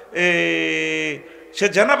সে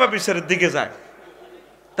জানাবা বিচারের দিকে যায়।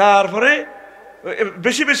 তারপরে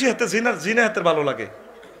বেশি বেশি হাতে জিনা হাতের ভালো লাগে,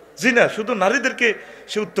 জিনা শুধু নারীদেরকে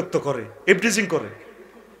সে উত্তক্ত করে, এভরিথিং করে।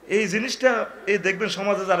 এই জিনিসটা এই দেখবেন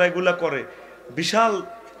সমাজে যারা এগুলা করে, বিশাল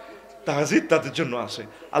তাহজিদ তাদের জন্য আসে।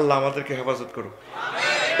 আল্লাহ আমাদেরকে হেফাজত করো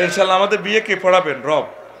ইনশাআল্লাহ। আমাদের বিয়ে কে পড়াবেন? রব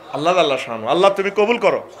আল্লাহ। আল্লাহ শানু, আল্লাহ তুমি কবুল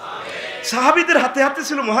করো। সাহাবীদের হাতে হাতে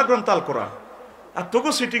ছিল মহাগ্রন্থ আল কোরআন, আর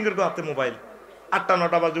তোকে সিটিং এর হাতে মোবাইল।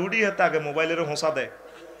 8টা-9টা বাজে উড়ি হাতে আগে মোবাইলের হোঁসা দেয়।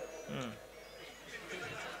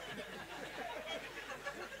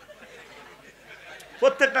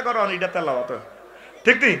 প্রত্যেকটা করো এটা তেলাওয়াত,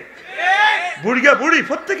 ঠিক নেই? বুড়িয়া বুড়ি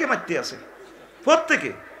প্রত্যেকে মারতে আছে,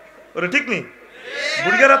 প্রত্যেকে ওরে, ঠিক নেই?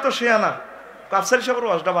 বুড়িয়ারা তো সে আনা আফসারি সবার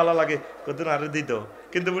ওয়াজটা ভালো লাগে, কদিন আরে দিত,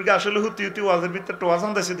 কিন্তু বুড়িয়া আসলে হুতি হুতি ওয়াজের ভিতরে টোয়াজ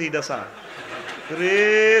আনতেছে দিদা সা রে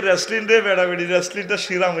রেসলিন রে, বেড়া বেড়ি রেসলিনটা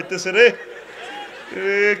শিরাম হইতেছে রে,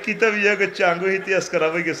 কিতাব ইয়া করছে, আঙ্গু ইতিহাস করা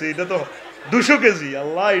হয়ে গেছে। এটা তো 200 কেজি,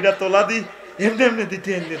 আল্লাহ এটা তোলা দি এমনি এমনি দিতে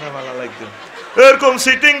এলে না ভালো লাগতো। এরকম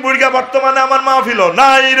সিটিং বুড়িয়া বর্তমানে আমার মাহফিল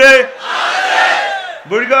নাই রে।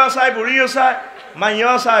 বুড়িয়া চাই, বুড়িও চাই,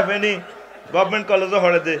 মাইয়াও চাই, ফেনি গভর্নমেন্ট কলেজও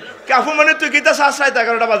হরে দে কাফু, মানে তুই কিতা চাস রাইতে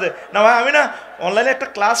 11টা বাজে না ভাই? আমি না অনলাইনে একটা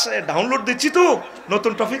ক্লাস ডাউনলোড দিচ্ছি, তো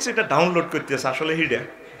নতুন টপিক এটা ডাউনলোড করতেছে। আসলে হিডা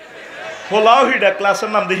ফোলাও হিডা, ক্লাসের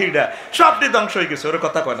নাম দিয়ে হিডা, সবটি ধ্বংস হয়ে গেছে। ওরে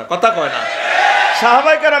কথা কয় না, কথা কয় না।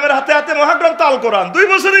 সাহাবায়ে কেরামের হাতে হাতে মহাগ্রন্থ আল কোরআন, 2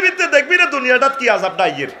 বছরের ভিতরে দেখবি না দুনিয়াটা কি আযাব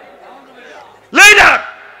ডাইয়ের লেইনা।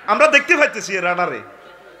 আমরা দেখতে পাইতেছি রাডারে,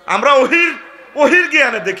 আমরা ওহির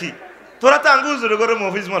জ্ঞানে দেখি। তোরা তো আঙ্গুল জোরে করে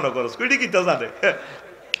মফিজ মনে করস, কইটি কি তা জানে?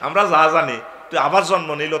 আমরা যা জানি তুই আবার জন্ম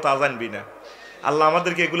নিল তা জানবি না। আল্লাহ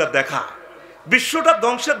আমাদেরকে এগুলা দেখা। বিশ্বটা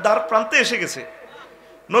ধ্বংসের দ্বার প্রান্তে এসে গেছে।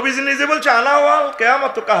 নবীজি নিজে বলছে আনাওয়াল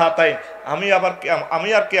কিয়ামত কাহাতাই, আমি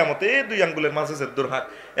আর কিয়ামতে এই 2 আঙ্গুলের মাঝে যে দুরহাক।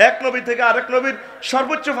 এক নবী থেকে আরেক নবীর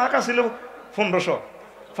সর্বোচ্চ ফাঁকা ছিল 1500,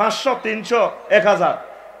 500, 300, 1000।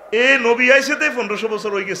 এই নবী আইসেতে 1500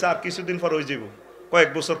 বছর হয়ে গেছে, আর কিছুদিন পর হয়ে যাব, কয়েক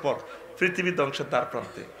বছর পর পৃথিবী ধ্বংসের দ্বার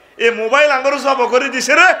প্রান্তে। এই মোবাইল আঙ্গরও সব করে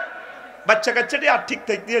দিছে রে। বাচ্চা কাচ্চাটি আর ঠিক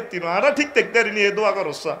থাকতে তিন আর ঠিক থাকতে নিয়ে দোয়া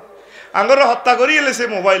করসা আঙ্গরে হত্যা করি এলেছে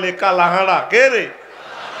মোবাইলে। কালা হাঁড়া কে রে?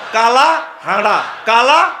 কালা হাঁড়া,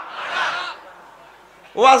 কালা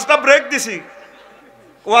ওয়াজটা ব্রেক দিছি,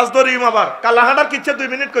 ওয়াজ ধরিম আবার। কালা হাঁড়ার কিচ্ছা 2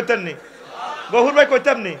 মিনিট কইতেন নি, গহুর ভাই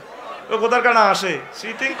কইতাম নি, ও কোথার কানা আসে।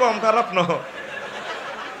 সিটিং কম খারাপ ন,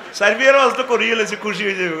 সার্বিয়ার ওয়াজ তো করিয়ে এলেছি, খুশি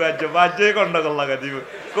হয়ে যাবে। গাজ্য বাজ্যে গন্ডগোল লাগা দিব,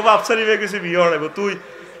 খুব আফসারি হয়ে গেছে, বিয়ে হড়াইব। তুই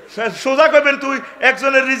সোজা কইবেন তুই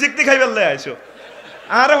একজনের রিজিক দি খাইবার লাই আইছো।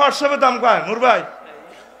 আরে হোয়াটসঅ্যাপে দাম কয় নূর ভাই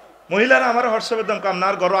মহিলারা আমার হোয়াটসঅ্যাপে দাম কাম না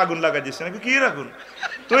আর ঘর আগুন লাগাই দিচ্ছে নাকি কি আগুন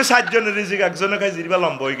তুমি 60 জনের রিজিক একজনে খাই জিরবা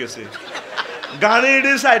লম্বা হয়ে গেছে গাড়ি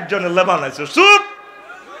 60 জনের বানাইছো চুপ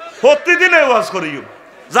প্রতিদিন ওয়াজ করিও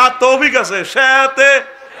যা তৌফিক আছে সাথে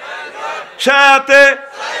সাথে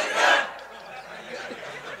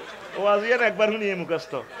ওয়াজ ইয়ান একবার শুনিয়ে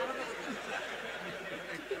মুখস্থ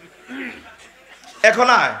এখন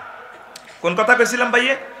আয় কোন কথা কইছিলাম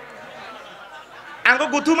ভাইয়ে আঙ্গ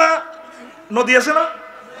গুথুমা নদী আছে না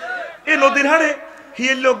এই নদীর হাড়ে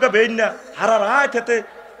হিয়ের লোক গা বেইন না হারা রাত হেতে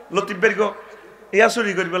লতিফ বের গো ইয়া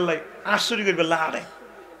চুরি করিবার লাই আশ চুরি করিবার লাই হাড়ে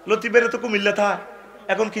লতিফ বেরে তো কুমিল্লা থা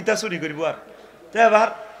এখন কিতা চুরি করিব আর তে এবার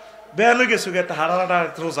বেয়ান হয়ে গেছো গে হারা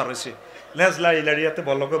রাত রোজা রয়েছে লেজলা ইলারিয়াতে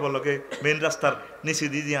বলকে বলকে মেন রাস্তার নিচে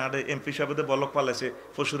দিয়ে দিয়ে হাঁটে এমপি সাহেবদের বলক পালাইছে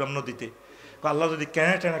পরশুরাম নদীতে আল্লাহ যদি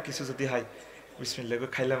কেনা টেনা কিছু যদি হয় বিসমিল্লাহ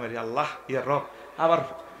খাইলাম আরে আল্লাহ ইয়া রব আবার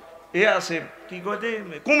এ আছে কি কয় যে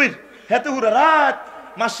কুমির হেতে হুরা রাত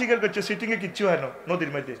মাছ শিকার করছে সিটিংয়ে কিচ্ছু হয় না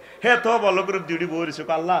নদীর মধ্যে হে তো বলো করে ডিউটি বইছে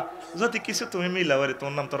আল্লাহ যদি কিছু তুমি মিলাও রে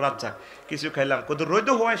তোর নাম তো রাজ্জাক কিছু খাইলাম কত রইদ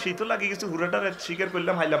হয় শীত লাগে কিছু হুরাটা শিকার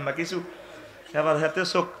করলাম হাইলাম না কিছু এবার হাতে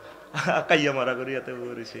চোখ কাইয়া মারা করি হাতে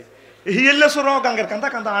বইছে হিয়েলে সর গাঙ্গের কান্দা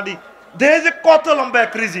কান্দা আডি দে যে কত লম্বা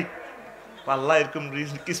এক রিজিক আল্লাহ এরকম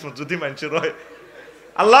কিসমত যদি মানুষ রয়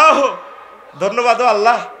আল্লাহ ধন্যবাদ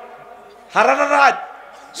আল্লাহ হারানা রাত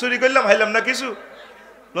চুরি করলাম হাইলাম না কিছু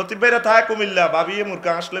লতিফ ভাইরা থায় কুমিল্লা ভাবিয়ে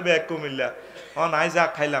মুরগা আসলে ব্যাগ কুমিল্লা ও নাই যা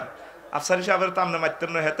খাইলাম আফসারি সাহেবের তামনে মারতেন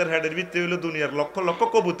না হেতের হেডের ভিত্তি হইলো দুনিয়ার লক্ষ লক্ষ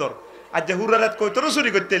কবুতর আজ যে হুরা রাত কইতরও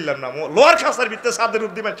চুরি করতে এলাম না লোয়ার খাসার ভিত্তে সাদের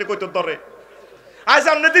উদ্দি মারছে কইতর ধরে আজ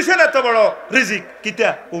আমনে দিছেন এত বড় রিজিক কিতা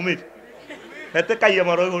কুমির হেতে কাইয়া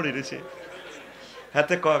মারো ঘড়ি রয়েছে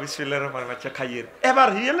হেতে ক বিসমিল্লাহির রহমানির রহিম আচ্ছা খাইয়ের এবার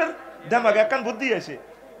হিয়েলের দামাগ একান বুদ্ধি আছে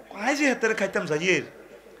আই যে হেতের খাইতাম যাইয়ের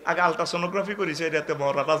আগে আলট্রাসোনোগ্রাফি করেছে এটাতে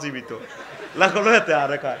মরাটা জীবিত লাগলো হেতে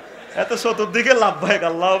আরে খায় এত চতুর্দিকে লাভ ভাই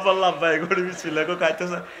আল্লাহ লাভ ভাই ঘড়ি বিসমিল্লাহ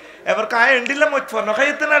খাইতেছে এবার কায় এন্ডিলে মত না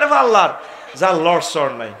খাইতে না রে আল্লাহর যা লড়সর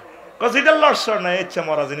নাই কজ এটা লড়সর নাই ইচ্ছা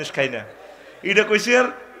মরা জিনিস খাই না এটা কইছি আর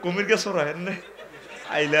কুমিরকে সরা হেন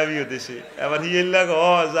আই লাভ ইউ দিছে এবার হিয়েল লাগ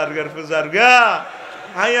ও জারগার জারগা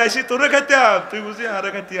আই আইছি তোরে খাইতাম তুই বুঝি আরে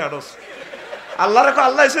খাইতি আড়স আল্লাহ রাখো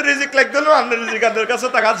আল্লাহ এসে রিজিক লাগ দিল আন্নার রিজিকাদের কাছে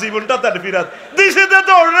টাকা জীবনটা তার ফিরাত দিছে দে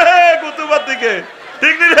তোর রে কুতুবার দিকে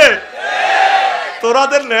ঠিক নি রে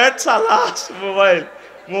তোরাদের নেট চালাস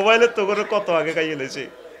মোবাইলে তো করে কত আগে খাইয়ে লেছে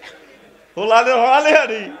হোলালে হলালে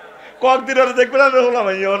আরে কয়েকদিন আর দেখবে না হলাম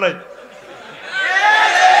ইও নাই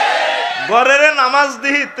ঘরের নামাজ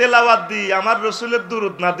দি তেলাওয়াত দি আমার রসুলের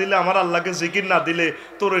দুরুদ না দিলে আমার আল্লাহকে জিকির না দিলে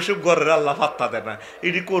তোর এসব ঘরের আল্লাহ পাত্তা দেয় না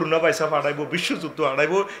এটি করুণা পয়সা পাঠাইবো বিশ্বযুদ্ধ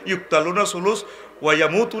আড়াইবো ইউক্তালুনা সুলুস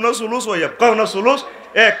ওয়াইয়ামুতুনা সুলুস ওয়াইয়াবকাউনা সুলুস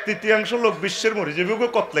 1/3 লোক বিশ্বের মরে যাবে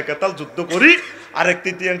কতলে কেতাল যুদ্ধ করি আর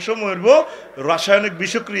 1/3 মরব রাসায়নিক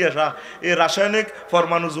বিষক্রিয়া এই রাসায়নিক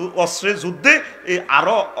পরমাণু অস্ত্রের যুদ্ধে এই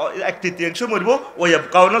আরো 1/3 মরব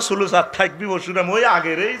ওয়াইয়াবকাউনা সুলুস আর থাকবি বসুরাম ওই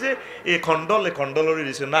আগের এই যে এই খণ্ডলের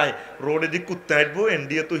দিছে নাই রোডে দি কুত্তা আইবো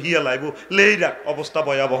এন্ডিয়া তো হিয়া লাইবো লেইরা অবস্থা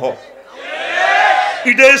ভয়াবহ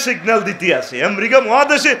এটাই সিগন্যাল দিতে আছে আমেরিকা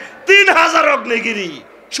মহাদেশে 3000 অগ্নিগিরি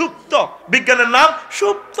সুপ্ত বিজ্ঞানের নাম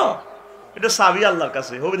সুপ্ত এটা সাবি আল্লাহর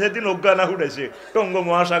কাছে হবে সেদিন অজ্ঞা না উঠাইছে টঙ্গ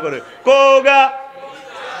মহাসাগরে কোগা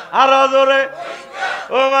আরো জোরে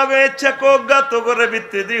ও মাগে ইচ্ছা কোগা তো করে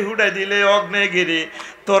ভিত্তি দি উঠাই দিলে অগ্নিগিরি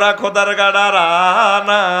তোরা খোদার গাড়া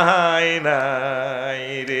নাই নাই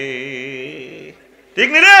রে ঠিক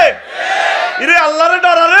নি রে ইরে আল্লাহরে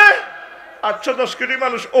ডরা রে 810 কোটি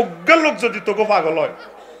মানুষ অজ্ঞা লোক যদি তোকে পাগল হয়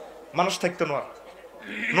মানুষ থাকতে না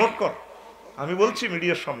নোট কর আমি বলছি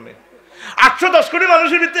মিডিয়ার সামনে 810 কোটি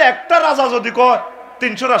মানুষের ভিতরে একটা রাজা যদি কয়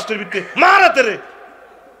 300 রাষ্ট্রের ভিতরে মারাতে রে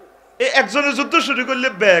এই একজনের যুদ্ধ শুরু করলে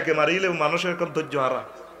ব্যাগে মারিলে মানুষের এরকম ধৈর্য হারা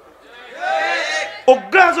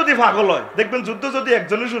অজ্ঞা যদি পাগল হয় দেখবেন যুদ্ধ যদি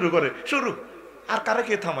একজনে শুরু করে শুরু আর কারে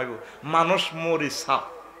কে থামাইব মানুষ মরি সাপ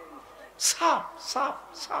সাপ সাপ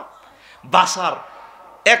সাপ বাসার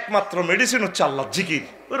একমাত্র মেডিসিন হচ্ছে আল্লাহ জিকির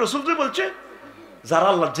ওই রসুল যে বলছে যারা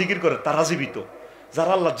আল্লাহ জিকির করে তারা জীবিত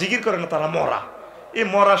যারা আল্লাহ জিকির করে না তারা মরা এই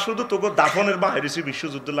মরা শুধু তোকে দাফনের বাহির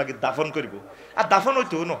বিশ্বযুদ্ধ লাগে দাফন করিব আর দাফন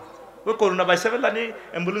হইতো না ওই করোনা বাইসা পেলানি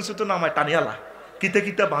অ্যাম্বুলেন্স তো নামায় টানিয়ালা কিতা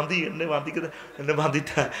কিতা বাঁধি এনে বাঁধি এনে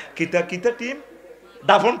বাঁধিতা কিতা কিতা টিম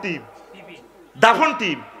দাফন টিম দাফন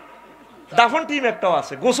টিম দাফন টিম একটাও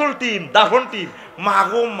আছে গোসল টিম দাফন টিম মা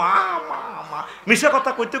গো মা মা মা মিশা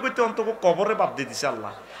কথা কইতে কইতে অন্তত কবরে বাদ দিয়ে দিছে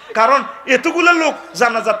আল্লাহ কারণ এতগুলো লোক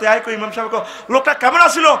জানা যাতে আয় কই ইমাম সাহেব লোকটা কেমন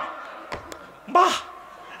আছিল বাহ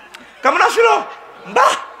কেমন আছিল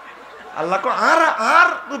বাহ আল্লাহ কো আর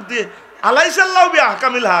রূপ দিয়ে আলাইসাল্লাহু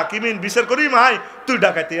বিআহকামিল হাকিমিন বিচার করি মাই তুই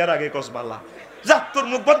ডাকাইতে এর আগে কস বালা যা তোর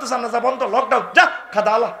মুখ বন্ধ জানা যা বন্ধ লকডাউন যা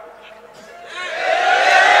খাদা আলা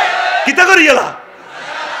কিতা করি গেলা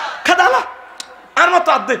খাদালা আর মতো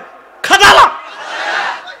আদে খাদালা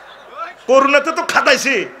করুণাতে তো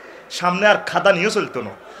খাদাইছে সামনে আর খাদা নিয়ে চলতো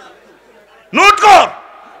না নোট কর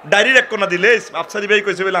ডায়েরির এক কোনা দিলে আফসারি ভাই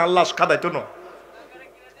কইছে বলে আল্লাহ খাদাইতো না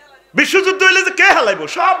বিশ্বযুদ্ধ হইলে যে কে হালাইবো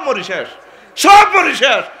সব মরি শেষ সব মরি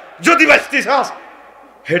শেষ যদি বাঁচতিস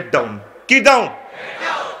হেড ডাউন কি ডাউন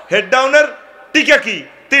হেড ডাউনের টিকা কি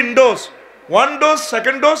 3 dose 1 dose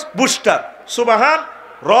 2nd dose booster সুবহান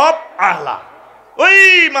রব আলা ওই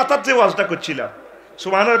মাথার যে ওয়াজটা করছিলাম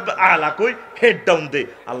সুবহান আলা কই হেড ডাউন দে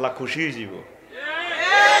আল্লাহ খুশি হয়ে যাব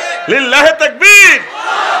লিল্লাহি তাকবীর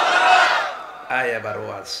আয় এবার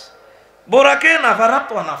ওয়াজ বোরাকে নাফারাত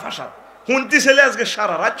ওয়া নাফাসাত হুনতি ছেলে আজকে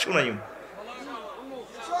সারা রাত শুনাইম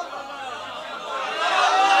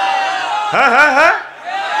হ্যাঁ হ্যাঁ হ্যাঁ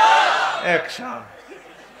একসাথ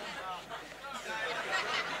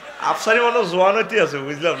আফসারি মানুষ জোয়ান হইতে আছে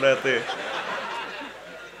বুঝলাম না এতে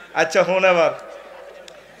আচ্ছা হন এবার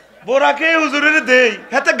বোরাকে হুজুরের দেই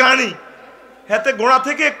হাতে গানি হাতে গোড়া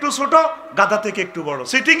থেকে একটু ছোট গাদা থেকে একটু বড়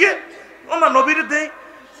সিটিং এ ওমা নবীর দেই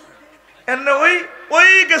এনে ওই ওই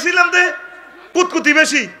গেছিলাম দে কুতকুতি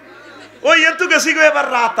বেশি ওই এত গেছি গো এবার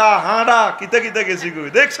রাতা হাঁড়া কিতা কিতা গেছি গো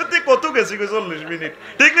দেখছ তুই কত গেছি গো 40 মিনিট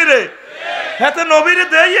ঠিক নি রে হাতে নবীর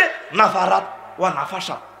দেই নাফারাত ওয়া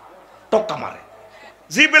নাফাসা টক্কা মারে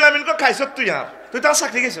জি বেলামিন কো খাইছ তুই আর তুই তার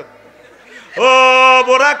চাকরি গেছ ও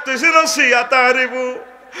বোরাক তুই সিনসি আতারিবু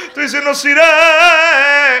তুই সিনসি রে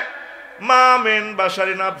মা মিন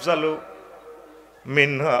বাশারিন আফজালু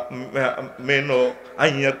মিনহা মেনো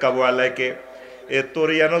আইয়ার কাবু আলাইকে এ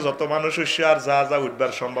তোরিয়ানো যত মানুষ আর যা যা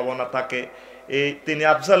উঠবার সম্ভাবনা থাকে এই তিনি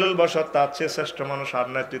আফজালুল বশর তার চেয়ে শ্রেষ্ঠ মানুষ আর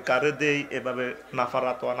নাই তুই কারে দেই এভাবে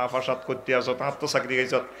নাফারাত ওয়া নাফাসাত করতে আসো তার তো চাকরি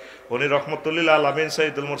গেছ উনি রহমতুল্লিল আলামিন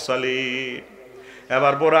সাইদুল মুরসালিন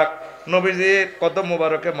এবার বোরাক নবীজির কদম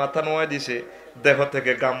মোবারকে মাথা নোয়া দিছে দেহ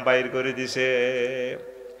থেকে গাম বাইর করে দিছে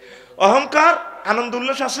অহংকার আনন্দ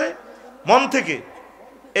উল্লাস আছে মন থেকে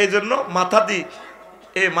এই জন্য মাথা দি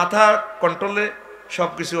এই মাথা কন্ট্রোলে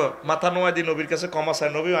সবকিছু মাথা নোয়া দি নবীর কাছে কমা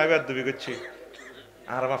চায় নবী আইবার দুবি করছে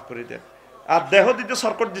আর মাফ করে দেন আর দেহ দিতে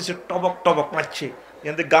সরকট দিছে টবক টবক মারছে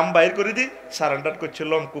কিন্তু গাম বাইর করে দি সারেন্ডার করছে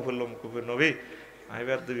লমকুফে নবী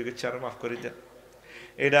আইবার দুবি করছে আর মাফ করে দেন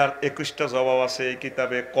এটার 21টা জবাব আছে এই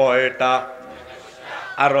কিতাবে কয়টা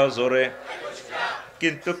আরো জোরে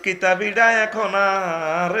কিন্তু কিতাবিটা এখন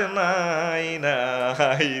আর নাই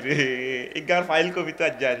নাই রে এগার ফাইল কবিতা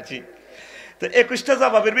জানছি তো 21টা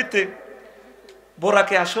জবাবের ভিতরে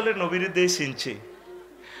বোরাকে আসলে নবীর দেই চিনছে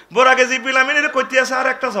বোরাকে জিব্রিল আমিনের কইতে আছে আর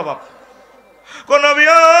একটা জবাব কোন নবী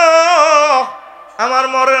আমার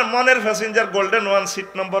মনের প্যাসেঞ্জার গোল্ডেন ওয়ান সিট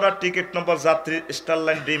নম্বর আর টিকিট নম্বর যাত্রী স্টার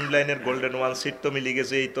লাইন ড্রিম লাইনের গোল্ডেন ওয়ান সিট তো মিলে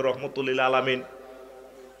গেছে এই তো রহমতুল্লিল আলামিন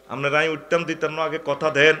আপনারা আমি উঠতাম দিতাম না আগে কথা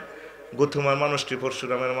দেন গুথুমার মানুষটি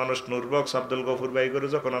পরশুরামের মানুষ নুরবক্স আব্দুল গফুর ভাই করে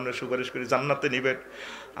যখন আপনি সুপারিশ করি জান্নাতে নিবেন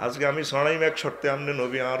আজকে আমি ছড়াইম এক শর্তে আপনি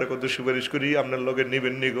নবী আমার কত সুপারিশ করি আপনার লগে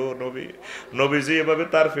নিবেন নি গো নবী নবীজি এভাবে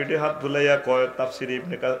তার ফিটে হাত বুলাইয়া কয় তাফসির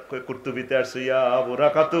ইবনে কুরতুবিতে আসছে ইয়া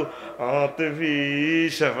বুরাকাতু আতফি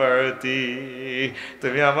শাফাতি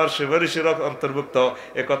তুমি আমার সুপারিশের অন্তর্ভুক্ত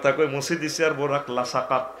এ কথা কই মুছে দিছে আর বোরাক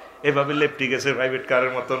লাসাকাত এভাবে লেপটি গেছে প্রাইভেট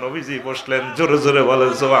কারের মতো নবীজি বসলেন জোরে জোরে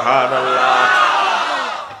বলেন সুবহানাল্লাহ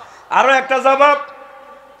আরো একটা জবাব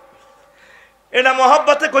এটা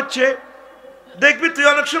মহব্বতে করছে দেখবি তুই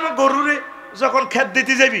অনেক সময় গরুরে যখন খেত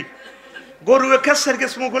দিতে যাবি গরু খেত সেরকে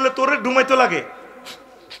স্মুক হলে তোরে ডুমাইতে লাগে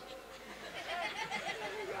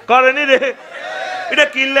করেনি রে এটা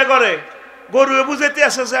কিনলে করে গরু বুঝাইতে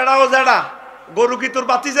আসে জেড়াও জেড়া গরু কি তোর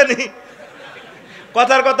বাতি জানি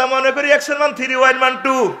কথার কথা মনে করি এক্সেল মান 3 ওয়াইন মান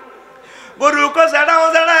 2 গরু কো জেড়াও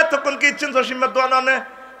জেড়া তখন কি ইচ্ছেন জসিমের দোয়ানে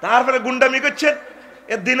তারপরে গুন্ডামি করছেন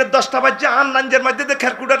এর দিনের 10টা বাজে আন লাঞ্জের মধ্যে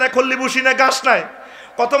খেরকুটা নাই খল্লি বসি নাই গাছ নাই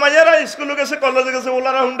কত মাইয়ারা স্কুলে গেছে কলেজে গেছে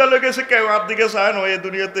ওলারা হুন্ডা লয়ে গেছে কেউ আর দিকে চায় নয়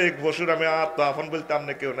দুনিয়াতে এক বছর আমি আর তো আপন বলতে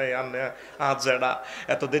আমনে কেউ নাই আনে আজ জেডা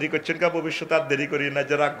এত দেরি করছেন কা ভবিষ্যতে আর দেরি করি না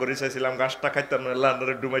যে রাগ করে চাইছিলাম গাছটা খাইতাম না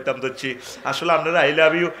আল্লাহরে ডুমাইতাম ধরছি আসলে আপনারা আই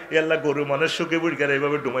লাভ ইউ আল্লাহ গরু মানুষ সুখে বুড়ি করে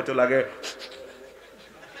এইভাবে ডুমাইতে লাগে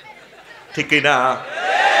ঠিক না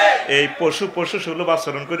এই পশু সুলভ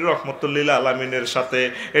আচরণ করি রহমতুল্লিল আলামিনের সাথে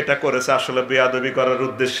এটা করেছে আসলে বেয়াদবি করার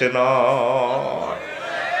উদ্দেশ্যে নয়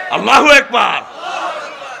আল্লাহু আকবার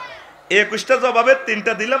 21টা জবাবের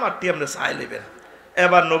 3টা দিলাম 8টি আমরা চাই নেবেন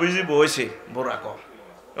এবার নবীজি বইছে বোরাক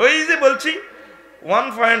ওই যে বলছি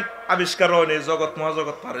 1 পয়েন্ট আবিষ্কার হয়নি জগৎ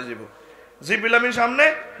মহাজগৎ পারে যাব জিবরিল আমিন সামনে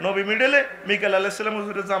নবী মিডলে মিকাইল আলাইহিস সালাম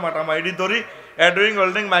হুজুরের জামাটা মাইডি ধরি এডুইং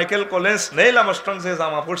হোল্ডিং মাইকেল কলেন্স নেইল আমস্ট্রং যে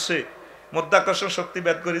জামা পড়ছে মধ্যাকর্ষণ শক্তি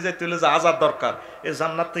বেদ করি যাই তুলে যা আজাদ দরকার এই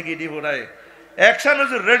জান্নাত থেকে ইডি বোড়ায় অ্যাকশন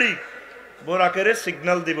হুজুর রেডি বোরাকেরে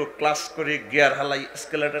সিগন্যাল দিব, ক্লাস করে গিয়ার হালাই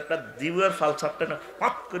স্কেলেটারটা দিব আর ফালসারটা না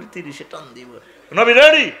পাপ করে 30-এ টান দিব। নবী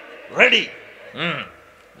রেডি রেডি।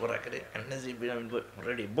 বোরাকেরে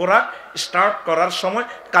রেডি। বোরাক স্টার্ট করার সময়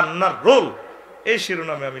কান্নার রোল, এই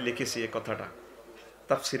শিরোনামে আমি লিখেছি এই কথাটা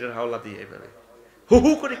তাফসীরের হাওলা দিয়ে। এভাবে হু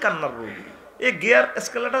হু করে কান্নার রোল। এই গিয়ার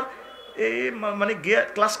স্কেলেটার এই মানে গিয়ার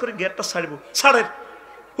ক্লাস করে গিয়ারটা ছাড়বো, ছাড়ের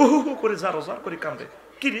হু হু হু করে জারো জার করে কান্দে।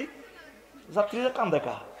 কি রে যাত্রীরা কান্দে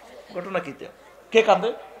কা? ঘটনা কি? কে কান্দে?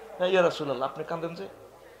 ইয়া রাসূলুল্লাহ আপনি কান্দেন যে?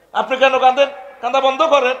 আপনি কেন কান্দেন? কান্দা বন্ধ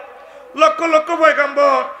করেন। লক্ষ লক্ষ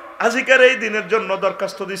পয়গম্বর আজিকার এই দিনের জন্য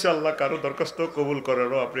দরখাস্ত দিছে, আল্লাহ কারো দরখাস্ত কবুল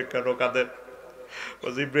করেন, আপনি কেন কাঁদেন?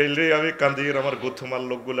 জিব্রাইল রে আমি কান্দি, আমার গুথুমার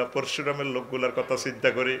লোকগুলা পরশুরামের লোকগুলার কথা চিন্তা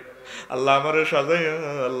করি। আল্লাহ আমারে সাজাই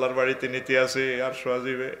আল্লাহর বাড়িতে নিতে আসে আর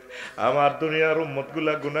সাজিবে। আমার দুনিয়ার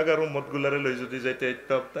উম্মতগুলা গুনাহগার উম্মতগুলারে লই যদি যাইতে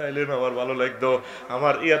ইত্তাব তাইলে আমার ভালো লাগতো।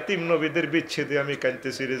 আমার ইয়াতিম নবীদের বিচ্ছেদে আমি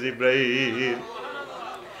কাঁদতেছি রে জিব্রাইল।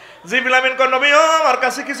 জিবরিল আমিন কোন নবী, আমার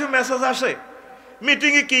কাছে কিছু মেসেজ আসে,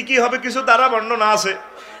 মিটিং এ কি কি হবে কিছু দ্বারা বর্ণনা আছে,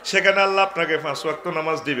 সেখানে আল্লাহ আপনাকে 5 ওয়াক্ত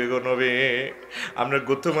নামাজ দিবে গো নবী। আপনার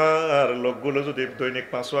গুথুমার লোকগুলো যদি দৈনিক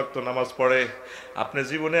 5 ওয়াক্ত নামাজ পড়ে, আপনি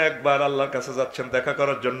জীবনে একবার আল্লাহর কাছে যাচ্ছেন দেখা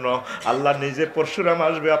করার জন্য, আল্লাহ নিজে পরশুরাম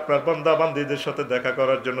আসবে আপনার বান্দা বান্দীদের সাথে দেখা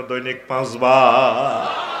করার জন্য দৈনিক 5 বার।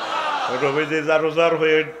 রবি যে জারোজার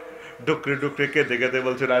হয়ে ডুকরে ডুকরে কেঁদে কেঁদে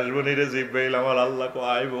বলছেন আসবো নি রে জিব্রাইল, আমার আল্লাহ কো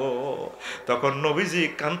আইব। তখন নবীজি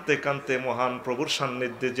কাঁদতে কাঁদতে মহান প্রভুর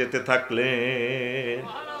সান্নিধ্যে যেতে থাকলেন।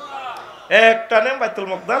 একটা নেম বাইতুল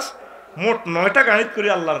মুকদ্দাস মোট 9টা গাড়ি করে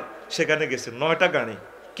আল্লাহর সেখানে গেছে। 9টা গাড়ি।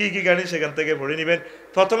 কি কি গাড়ি সেখান থেকে ভরে নিবেন।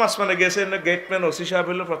 প্রথম আসমানে গেছেন গেটম্যান ওসি সাহেব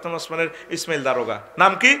হলো প্রথম আসমানের ইসমাইল দারোগা।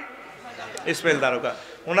 নাম কি? ইসমাইল দারোগা।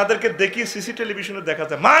 ওনাদেরকে দেখি সিসি টেলিভিশনে দেখা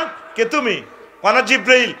যায়। মান কে তুমি? কানা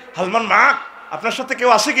জিব্রাইল। হালমান মা আপনার সাথে কেউ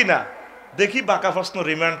আছে কিনা? দেখি বাঁকা প্রশ্ন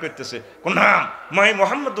রিমান্ড করতেছে। কোন নাম? মাই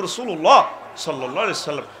মোহাম্মদ রাসূলুল্লাহ সাল্লাল্লাহু আলাইহি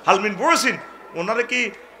সাল্লাম। হালমিন বলেছেন ওনারা কি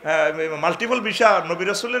মাল্টিপল ভিসা নবী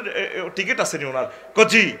রাসূলের টিকিট আছে নি ওনার?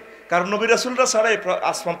 কজি, কারণ নবী রাসূলরা ছাড়া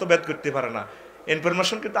আসমান তো ভেদ করতে পারে না।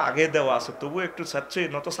 ইনফরমেশন কিন্তু আগে দেওয়া আছে, তবু একটু চাচ্ছে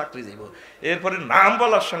নত চাকরি যাইব। এরপরে নাম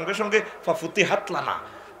বলার সঙ্গে সঙ্গে ফাফুতি হাতলানা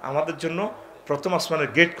আমাদের জন্য প্রথম আসমানের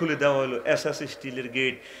গেট খুলে দেওয়া হলো। এসএস স্টিলের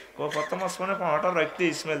গেট। প্রথম আসমানে 5টা রাখতে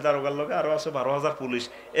ইসমাইল দারোগার লগে আরো আছে 12,000 পুলিশ।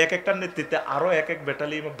 এক একটার নেতৃত্বে আরো এক এক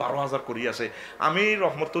ব্যাটালিয়ন 12,000 করি আছে। আমি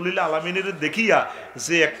রহমতুল্লিল আলামিনের দেখিয়া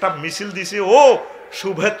যে একটা মিছিল দিছে, ও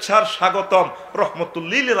শুভেচ্ছার স্বাগতম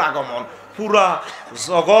রহমতুল্লিলের আগমন, পুরা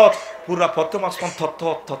জগৎ পুরা প্রথম আসমান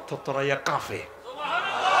থরাইয়া কাঁপে।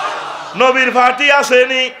 নবীর ফাটি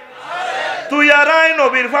আসেনি, তুই আর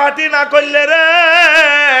নবীর ফাটি না করলে রে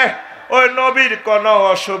ওই নবীর কোন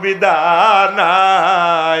অসুবিধা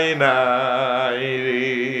নাই নাই রে।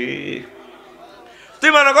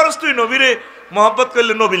 তুই মনে করস তুই নবীরে মহব্বত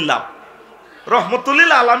করলে নবীর লাভ।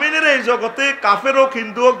 রহমতুল্লিল আলামিনের এই জগতে কাফের হোক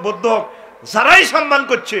হিন্দু হোক বৌদ্ধ হোক যারাই সম্মান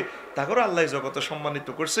করছে তা করে আল্লাহ জগতে সম্মানিত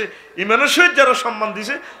করছে। ইমানের সহিত যারা সম্মান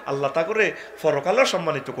দিছে আল্লাহ তা করে পরকালে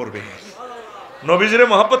সম্মানিত করবে। নবীজিরে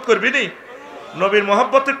মহব্বত করবি নি? নবীর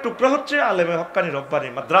মহব্বতের টুকরা হচ্ছে আলেমে হক্কানি রব্বানি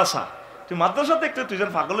মাদ্রাসা। তুই মাদ্রাসা দেখতে তুই যেন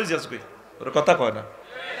পাগল হয়ে যাস, ওর কথা কয় না।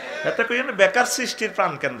 এটা কই বেকার সৃষ্টির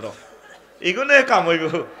প্রাণ কেন্দ্র, এগুলো কাম হইব।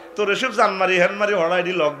 তোর এসব জানমারি হ্যানমারি হড়াই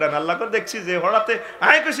দি লকডাউন আল্লাহ করে দেখছি যে হড়াতে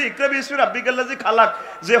আয় কইছি ইকরাবি ইসমির আব্বিকাল্লাজি খালাক,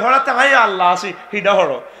 যে হড়াতে আয় আল্লাহ আছি হিডা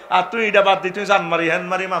হড়, আর তুই ইডা বাদ দি তুই জানমারি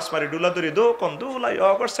হ্যানমারি মাছমারি ডুলা দরি দো কন্দু লাই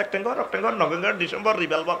August September October November December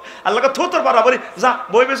রিভেলবর আল্লাহ থো তোর বরাবরই যা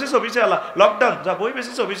বই বেশি ছবিছে আল্লাহ লকডাউন যা বই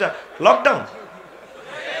বেশি ছবিছে লকডাউন।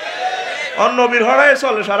 নবীর হড়াই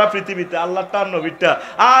চলে সারা পৃথিবীতে, আল্লাহ তার নবীরটা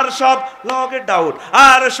আর সব লগে ডাউন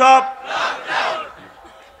আর সব।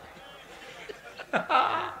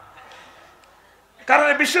 কারণ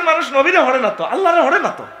বিশ্বের মানুষ নবীরে হরে না তো, আল্লাহরে হরে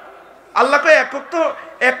না তো। আল্লাহকে একক তো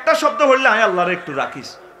একটা শব্দ হইলে আয় আল্লাহরে একটু রাখিস।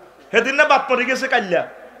 সেদিন না বাপ মরে গেছে কাইল্লা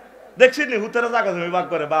দেখছি নি হুতেরা জায়গা জমি বাগ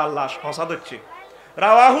করে বা আল্লাহ হসা দেখছি।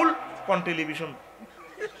 রাওয়াহুল কোন টেলিভিশন?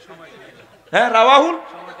 হ্যাঁ রাওয়াহুল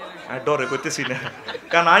ডরে করতেছি না,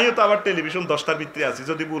 কারণ আমিও তো আবার টেলিভিশন 10টার ভিতরে আছি,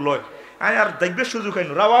 যদি ভুল হয় আয় আর দেখবে সুযোগ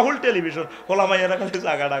হয়নি। রাওয়াহুল টেলিভিশন হোলামাইয়ারা খালি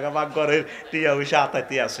জাগা ডাগা বাগ ঘরের টিয়া হইসা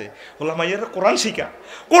আতাইতে আছে। হোলামাইয়ারা কোরআন শিখা,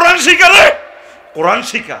 কোরআন শিখা রে, কোরআন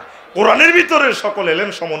শিখা। কোরআনের ভিতরে সকল এলেম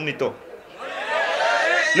সমন্বিত।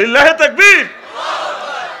 লিল্লাহে তাকবীর।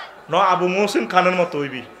 ন আবু মোহসিন খানের মতো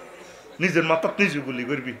হইবি, নিজের মাথাত নিজে গুলি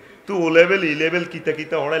করবি। তুই ও লেভেল ই লেভেল কিতা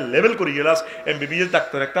কিতা হড়াই লেভেল করি গেলাস। MBBS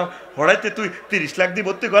ডাক্তার একটা হড়াইতে তুই 30 লাখ দিয়ে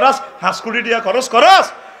ভর্তি করাস, 5 কোটি টিয়া খরচ করস,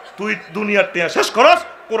 তুই দুনিয়ার টিয়া শেষ করস।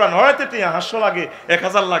 কোরআন হড়াইতে টিয়া 500 লাগে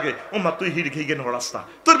 1000 লাগে, ওমা তুই হিড় খেয়ে গেন হড়াস না।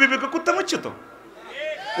 তোর বিবেকে কুত্তা মরছে তো।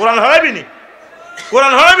 কোরআন হড়াইবি নি,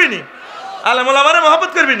 কোরআন হড়াইবি নি, আলেম ওলামারে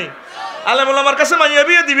মহব্বত করবি নি, আলেম ওলামার কাছে মাইয়া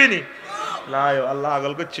বিয়ে দিবি নি। লাই আল্লাহ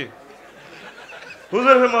আগল করছে।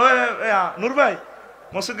 হুজুর নূর ভাই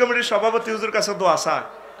মসজিদ কমিটির সভাপতি হুজুর কাছে দোয়া চায়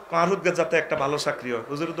কারুদকে যাতে একটা ভালো চাকরি হয়।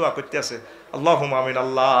 হুজুর দোয়া করতে আছে, আল্লাহুম্মা আমিন।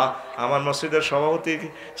 আল্লাহ আমার মসজিদের সভাপতি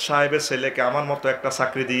সাহেবের ছেলেকে আমার মতো একটা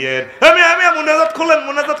চাকরি দিয়ে আমি মুনাজাত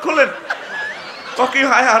খোলেন ও কি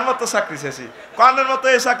হয় আর মতো চাকরি চেয়েছি কানের মতো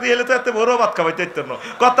এই চাকরি এলে তো এত বড় ভাত খাওয়াইতে না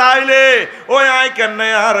কথা আইলে ওই আই কেন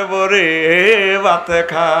আর বরে ভাত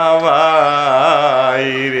খাওয়াই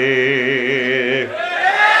রে।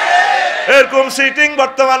 এরকম সিটিং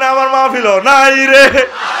বর্তমানে আমার মাহফিল নাই রে।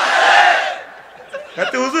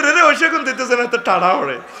 এত হুজুরের ওই সেগুন দিতেছে না, এত টাড়া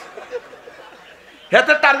ওড়ে এত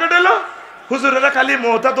টার্গেট হলো হুজুরেরা খালি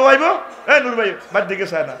মোহতা দোয়াইব। নূর ভাই বাদ দিকে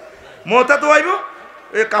চায় না, মোহতা দোয়াইব।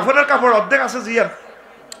 এই কাফনের কাপড় অর্ধেক আছে জিয়ান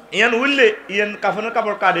ইয়ান উইললে ইয়ান কাফনের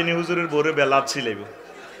কাপড় কাটেনি হুজুরের বোরে বেলাত ছিলাইব।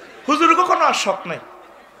 হুজুরের কোনো আর শখ নাই।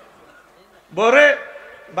 বোরে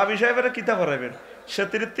বাবি সাহেবের কিতা পড়াইবেন, সে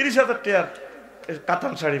 30,000 টাকার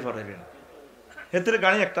কাতান শাড়ি পরাইবেন। হেতের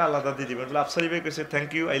গাড়ি একটা আলাদা দিয়ে দিবেন। আফসারি ভাই কেছে thank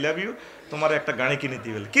you, I love you, তোমার একটা গাড়ি কিনে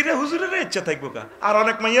দিবেন। কি রে হুজুরের ইচ্ছা থাকবো কা। আর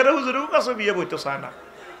অনেক মাইয়ারা হুজুরের কাছে বিয়ে বইতে চায় না।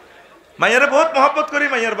 মাইয়ারে বহুত মহব্বত করি,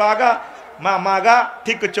 মাইয়ার বাগা মাগা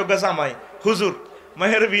ঠিক করছো গা জামাই হুজুর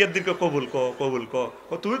মায়ের বিয়ের দিকে কবুল কবুল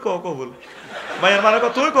তুই কবুল। মায়ের মানে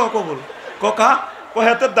তুই কবুল কা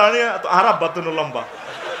হেতে দাঁড়িয়ে আর আব্বা তো লম্বা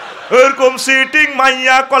এরকম সিটিং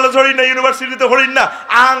মাইয়া কলেজ হরিণ না, ইউনিভার্সিটিতে হরিণ না,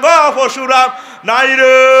 আঙ্গ পশুরাম নাই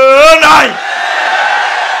রে নাই।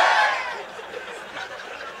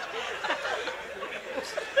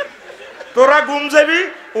 তোরা ঘুম যাবি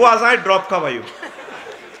ও আজাই ড্রপ খাবাইও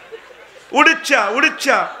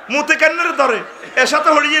উড়িচ্ছা মুতে কেন ধরে এর সাথে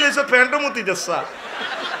হরিয়ে লেছে প্যান্টও মুতি দেশা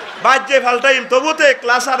বাজ্যে ফালটাইম তবুতে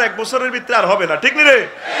ক্লাস আর 1 বছরের ভিতরে আর হবে না, ঠিক নি রে?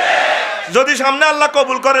 যদি সামনে আল্লাহ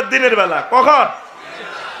কবুল করে দিনের বেলা, কখন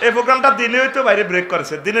এই প্রোগ্রামটা দিনে হইতো বাইরে ব্রেক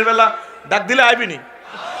করেছে, দিনের বেলা ডাক দিলে আইবি নি।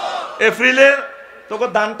 এপ্রিলে তোকে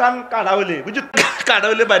দান টান কাটা হইলে বুঝলি, কাটা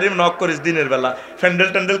হইলে বাইরে নক করিস দিনের বেলা। ফ্যান্ডেল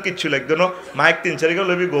ট্যান্ডেল কিচ্ছু লাগবে না, মাইক 3-4 গেলে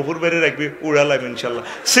লবি গোপুর বাইরে রাখবি, উড়া লাগবে ইনশাল্লাহ।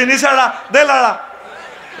 চিনি ছাড়া দে লাড়া,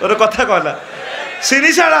 ওর কথা কয় না,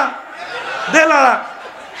 চিনি ছাড়া দে লাড়া।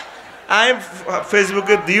 আমি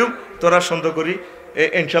ফেসবুকে দিও তোরা সুন্দর করি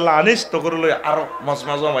ইনশাল্লাহ আনিস তো করে লই আরো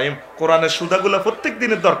মাঝমাঝাম কোরআনের সুদাগুলো প্রত্যেক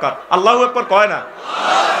দিনের দরকার। আল্লাহু আকবার কয় না?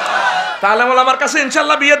 তাহলে বলে আমার কাছে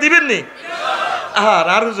ইনশাল্লাহ বিয়ে দিবেন নি?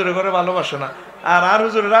 আর হুজুরে ঘরে ভালোবাসে না, আর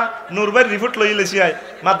হুজুরেরা নূরবাইর রিপোর্ট লই লেছি আয়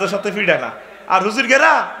মাদ্রাসাতে ফিডায় না। আর হুজুর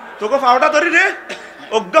গেরা তোকে পাওটা ধরি রে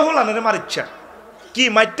অজ্ঞা হলান রে মারিচ্ছা কি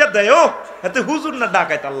মাইটটা দেয় ও এতে হুজুর না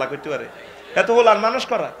ডাকাইতে আল্লাহ করতে পারে এত হলান মানুষ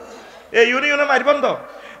করা। এই ইউনিয়নে মার বন্ধ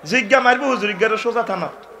জিজ্ঞা মারবো হুজুর ইজ্ঞারে সোজা থানা।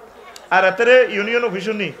 আর এতে ইউনিয়ন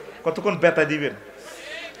অফিসও নি কতক্ষণ বেতাই দিবেন,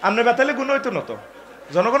 আপনি বেতাইলে গুণ হইতো না তো,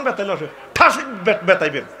 জনগণ বেতাইলে ঠাস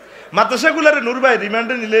বেতাইবেন। মাদ্রাসাগুলারে নূর ভাই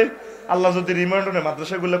রিমান্ডে নিলে আল্লাহ যদি রিমান্ডে নেয়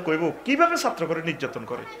মাদ্রাসাগুলো কইব কিভাবে ছাত্র করে নির্যাতন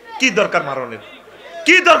করে, কি দরকার মারণের,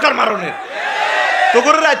 কি দরকার মারণের।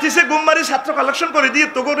 তোকে রাইতিসে গুম মারি ছাত্র কালেকশন করে দিয়ে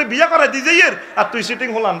তোকে বিয়া করাই দিয়ে যাই আর তুই সিটিং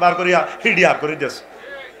হলান বার করিয়া হিডিয়ার করে দিস,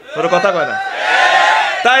 তোর কথা কয় না?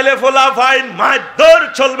 তাইলে ফোলা ফাইন মারধর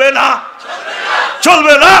চলবে না,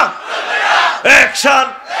 চলবে না, অ্যাকশন।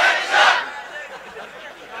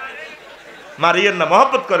 মারিয়েন না,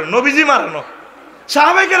 মহব্বত করেন, নবীজি মারানো,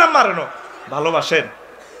 সাহাবায়ে কেরাম মারানো, ভালোবাসেন।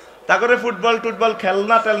 তারপরে ফুটবল টুটবল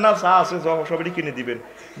খেলনা টেলনা যা আছে সবই কিনে দিবেন।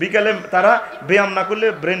 বিকালে তারা ব্যায়াম না করলে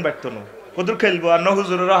ব্রেন বাড়তো না, কদূর খেলবো আর না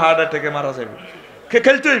হুজুরেরা হার্ট অ্যাটাকে মারা যাবে।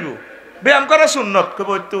 খেলতে হইব, ব্যায়াম করা সুন্নত,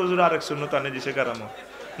 কবে হুজুর আরেক সুন্নত আনে দিছে কারামো।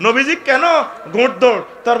 নবীজি কেন গোট দৌড়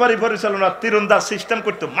তরবারি পরিচালনা তীরন্দাজ সিস্টেম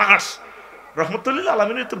করতো মাস রহমতুল্লাহ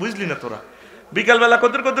আলামিনের তো বুঝলি না তোরা। বিকালবেলা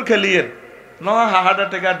কদূর খেলিয়েন না হার্ট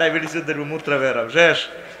অ্যাটাক আর ডায়াবেটিসের দেখবো মূত্রা বেরাও শেষ,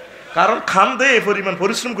 কারণ খান দেয় এই পরিমাণ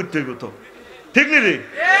পরিশ্রম করতে হইব তো, ঠিক নি রে?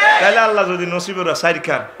 তাহলে আল্লাহ যদি নসিবরা 4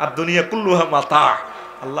 খান আর দুনিয়া কুল্লুহা মাতা,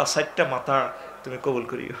 আল্লাহ 4টা মাথা তুমি কবুল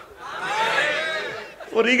করিও।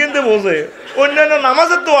 ওর ইগেনতে বোঝে অন্যান্য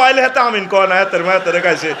নামাজের তো আইলে হাতে আমিন কয় না, হাতের মা হাতের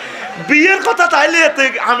কাছে বিয়ের কথা তাইলে হাতে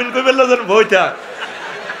আমিন কই বললো যেন বইটা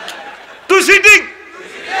তুই সিটিং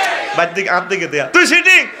বাদ দিকে হাত দিকে দেয়া তুই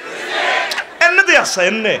সিটিং এনে দিয়ে আসছা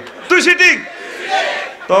এনে তুই সিটিং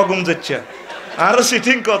তো ঘুম যাচ্ছে আর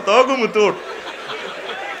সিটিং কত ঘুম তোর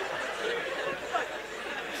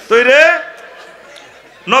তুই রে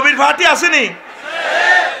নবীর ভাটি আসেনি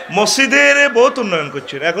মসজিদের বহুত উন্নয়ন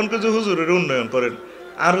করছেন, এখন কিছু হুজুরের উন্নয়ন করেন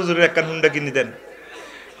আর হুজুরের একটা হুন্ডা কিনে দেন,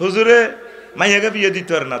 হুজুরে মাইয়াকে বিয়ে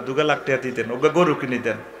দিতে পারে না 2 লাখ টাকা দিতেন, ওকে গরু কিনে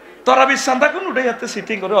দেন, তোরা বিশ্বাস থাকুন উঠে হাতে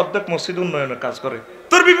সিটিং করে অর্ধেক মসজিদ উন্নয়নের কাজ করে।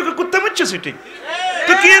 তোর বিবেকে করতে পারছো সিটিং?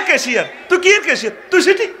 তুই কি এর ক্যাশিয়ার, তুই কি এর ক্যাশিয়ার, তুই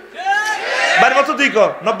সিটিং বাড়ির মতো তুই কর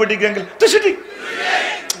 90 ডিগ্রি অ্যাঙ্গেল তুই সিটিং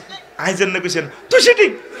আই জন্য কইছেন তুই সিটিং,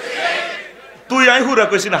 তুই আই হুরা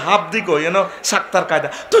কইছি না হাফ দিক সাক্তার কায়দা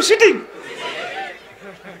তুই সিটিং।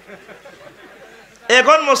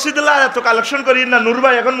 এখন মসজিদে এত কালেকশন করি না, নূর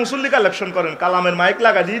ভাই এখন মুসল্লি কালেকশন করেন, কালামের মাইক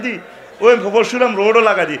লাগা দিয়ে দি, ওই পরশুরাম রোডও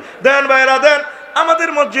লাগা দি, দেন ভাইরা দেন। আমাদের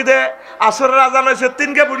মসজিদে আসরের আজান হয়েছে,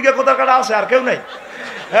 3 বুড়িয়া কোথাও কাটা আছে, আর কেউ নাই।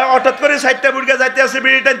 হ্যাঁ, হঠাৎ করে 4টা বুড়িয়া যাইতে আছে,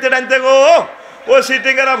 বিড়ি টানতে টানতে গো ও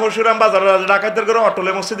সিটিং এরা পরশুরাম বাজার ডাকাতের করে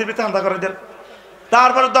অটলে মসজিদের ভিতরে ঠান্ডা করে দেন।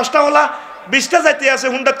 তারপরে 10টা হলা 20টা যাইতে আছে,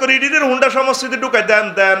 হুন্ডাত করে ইডিনের হুন্ডা সব মসজিদে ঢুকাই দেন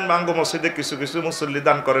দেন। মাঙ্গ মসজিদে কিছু কিছু মুসল্লি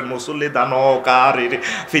দান করেন, মুসল্লি দান কারির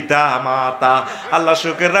পিতা মাতা আল্লাহ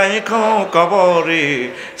সুখে রাখো কবরে,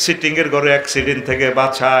 সিটিং এর ঘরে অ্যাক্সিডেন্ট থেকে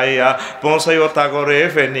বাঁচাইয়া পৌঁছাইও তা করে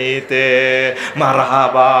ফেনীতে।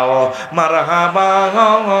 মারহাবা মারহাবা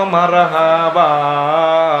মারহাবা,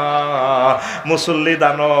 মুসল্লি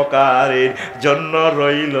দানকারীর জন্য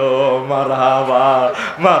রইল মারহাবা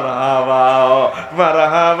মারহাবা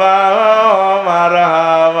মারহাবা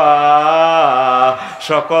মারহাবা,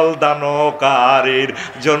 সকল দানকারীর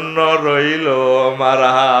জন্য রইল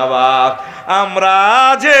মারহাবা। আমরা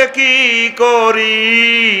যে কি করি,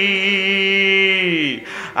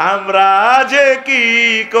 আমরা যে কি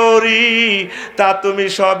করি তা তুমি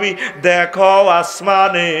সবই দেখো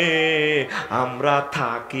আসমানে, আমরা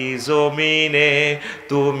থাকি জমিনে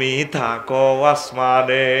তুমি থাকো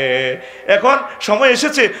আসমানে। এখন সময়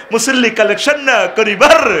এসেছে মুসল্লি কালেকশন না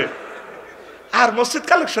করিবার, আর মসজিদ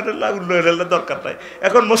কালেকশনের দরকার নাই,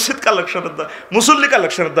 এখন মসজিদ কালেকশনের মুসল্লি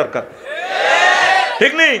কালেকশনের দরকার,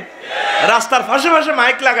 ঠিক নেই? রাস্তার পাশে পাশে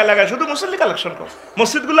মাইক লাগা লাগা শুধু মুসল্লি কালেকশন কর।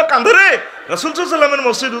 মসজিদ গুলো কান্দে রে, রাসূল সাল্লাল্লাহু আলাইহি ওয়াসাল্লামের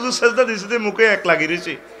মসজিদ হুজুর সেজদা দিয়েছে, মুখে এক লাগিয়ে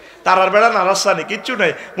দিয়েছে, তারার বেড়া নারাসানি কিচ্ছু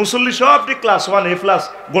নাই। মুসল্লি সবটি ক্লাস 1 A+,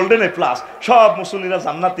 গোল্ডেন A+, সব মুসল্লিরা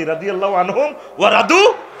জান্নাতি রাদিয়াল্লাহু আনহুম ওয়া রাদু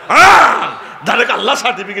আন, ডাইরেক্ট আল্লাহ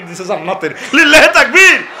সার্টিফিকেট দিয়েছে জান্নাতের, লিল্লাহি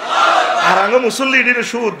তাকবীর। আর আঙ্গ মুসল্লি দিনে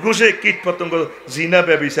সুদ ঘুষে কীট পতঙ্গ জিনা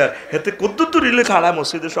ব্যভিচার হেতে কদ্দুর রিলে খাড়া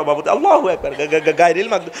মসজিদের সভাপতি আল্লাহু আকবার গায়রিল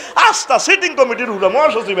মাকদুম আস্তা সিটিং কমিটির উলামা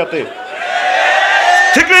মহাসচিব এতে,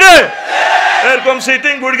 ঠিক রে? এরকম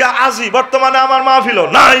সিটিং বুড়িগা আজি বর্তমানে আমার মাহফিল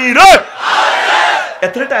নাই রে,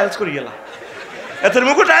 এতে টাইলস করি গেলা, এতের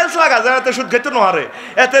মুখে টাইলস লাগা যায়, এতে সুদ খেতে নোয়ারে,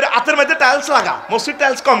 এতের হাতের মধ্যে টাইলস লাগা, মসজিদ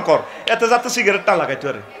টাইলস কম কর, এতে যাতে সিগারেটটা লাগাইতে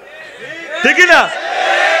পারে, ঠিকই না?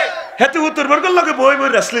 হেতে উত্তর বর্গের লগে বই বই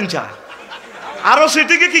রেসলিং চা। আরো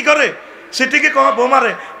সিটিকে কি করে, সিটিকে কমা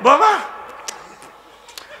বোমারে, বোমা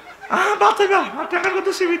বাতেগা টাকার কত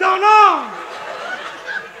সিবি দাও না,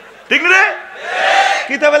 ঠিক রে?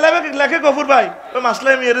 কিতাবে লেখে গফুর ভাই, ওই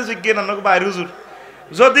মাসলাই মেয়েরে জিজ্ঞেস নানক বাইরে হুজুর,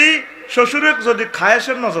 যদি শ্বশুরে যদি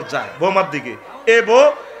খায়েশের নজর যায় বৌমার দিকে, এ বউ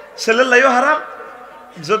ছেলের লাইও হারাম,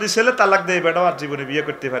 যদি ছেলে তালাক দেয় বেটাও আর জীবনে বিয়ে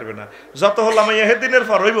করতে পারবে না। যত হলাম এদিনের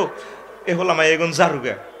পর হইব এ হলাম এগুন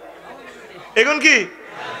জারুগা, এগুন কি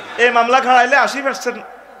এই মামলা খাড়াইলে 80%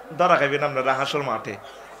 ধরা খাইবেন আপনারা হাসর মাঠে।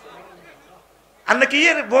 আর কি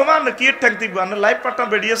এর বৌমা না কি এর ঠ্যাং দিবে, আপনার লাইফ পার্টনার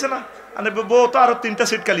বেরিয়েছে না, আর বউ তো আরো 3টা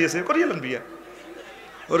সিট কালিয়েছে, করিয়েলেন বিয়া,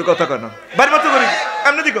 ওর কথা কেন বাড়ি মতো করি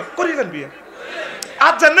এমনি দিক করিয়েলেন বিয়া,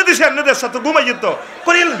 আজ জানে দিছে এমনি দেশ তো ঘুমাইয়ে তো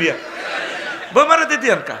করিয়েলেন বিয়া, বৌমারে দিদি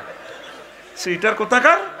আনকা সিটার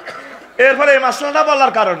কোথাকার। এরপরে এই মাসলাটা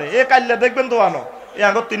বলার কারণে এ কাইল্লা দেখবেন তো আনো এ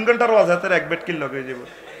আগত 3 ঘন্টার ওয়াজ হাতের এক বেড কিল লগে যাব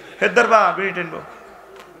হেদার বা বিড়ি টেনবো,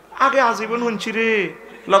 আগে আজীবন শুনছি রে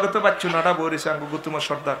লগে তো পাচ্ছ নাটা বরিছে আঙ্গু তোমার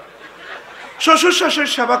সর্দার, শ্বশুর শাশুর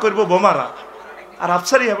সেবা করবো বোমারা, আর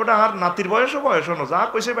আফসারি হবো না, আর নাতির বয়সও ন যা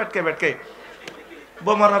কইছে ব্যাটকে ব্যাটকে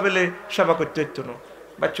বোমারা বেলে সেবা করতে হইতো না,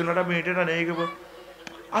 বাচ্চু নাটা মিনিটে না নিয়ে গেবো।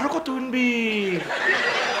 আরো কত শুনবি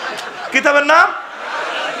কিতাবের নাম,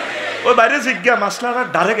 ওই বাইরে জিজ্ঞা মাসলাটা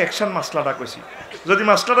ডাইরেক্ট অ্যাকশন মাসলাটা কইছি, যদি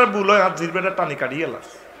মাসলাটার ভুল হয় আর জিরবেটা টানি কাটিয়ে এলাম।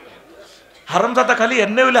 হারামজাদা খালি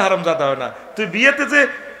এমনি হইলে হারামজাদা হয় না, তুই বিয়েতে যে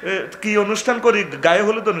কি অনুষ্ঠান করি, গায়ে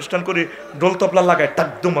হলুদ অনুষ্ঠান করি, ঢোল তবলা লাগায়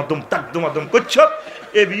টাকদুমাদুম করছ,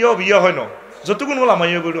 এ বিয়ে বিয়ে হয় না, যতক্ষণ বলা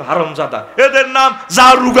মাইয়া বলি হারামজাদা, এদের নাম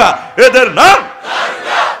জারুগা, এদের নাম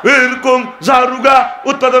এরকম জারুগা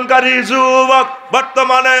উৎপাদনকারী যুবক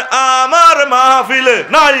বর্তমানে আমার মাহফিলে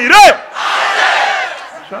নাই রে,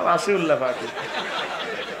 সব আসিউল্লাহ পাকি।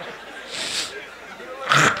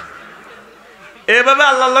 এভাবে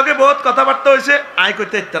আল্লাহর লগে বহুত কথাবার্তা হয়েছে, আয়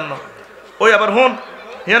কইতে ইত্যান না, ওই আবার হুন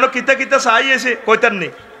হেন কিতা কিতা চাই এসে কইতার নি,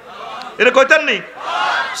 এটা কইতার নি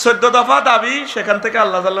 14 দফা দাবি, সেখান থেকে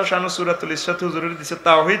আল্লাহ তাআলা শানু সূরাতুল ইসরাত হুজুরের দিছে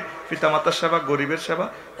তাওহীদ, পিতামাতার সেবা, গরিবের সেবা,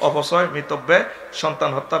 অপচয়, মিতব্যয়,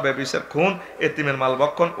 সন্তান হত্যা, ব্যভিচার, খুন, এতিমের মাল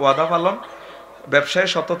ভক্ষণ, ওয়াদা পালন, ব্যবসায়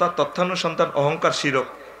সততা, তথ্যানুসন্ধান, অহংকার, শিরক,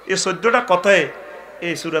 এই 14টা কথায়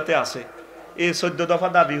এই সূরাতে আছে। এই 14 দফা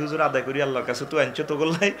দাবি হুজুর আদায় করি আল্লাহর কাছে, তো আনছে তো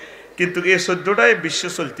গোল্লাই, কিন্তু এই 14টাই বিশ্ব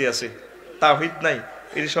চলতে আছে, তাওহীদ নাই,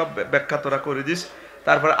 এই সব ব্যাখ্যা তোরা করে দিস।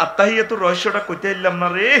 তারপরে আত্তাহিয়াতুর রহস্যটা কইতে আইলাম না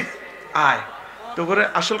রে, আয় তো করে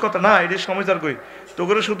আসল কথা না, এটি সময় কই তো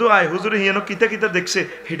করে শুধু আয় হুজুরে হিয়ানো কিতা কিতা দেখছে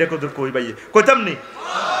সেটা কত কই বাইয়ে কইতাম নি,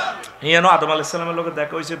 হিয়ানো আদম আলাইহিস সালামের লোকে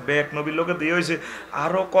দেখা হয়েছে, বেক নবীর লোকে দিয়ে হয়েছে,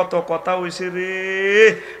 আরো কত কথা হয়েছে রে,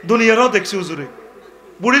 দুনিয়ারও দেখছি হুজুরে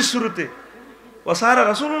বুড়ির শুরুতে। ওয়াসারা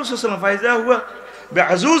রাসূলুল্লাহ সাল্লাল্লাহু আলাইহি ওয়াসাল্লাম ফাইজা হুয়া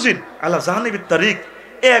বিআজুজিন আলা জানিবিত তারিক,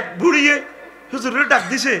 এক বুড়িয়ে হুজুরের ডাক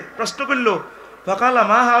দিছে, প্রশ্ন করলো, ফাকালা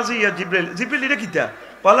মা হাজি ইয়া জিবরিল, জিবরিল এটা কিতা?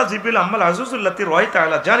 ক্বালা জিবরিল আম্মাল আজুজুল্লাতী রাআইতা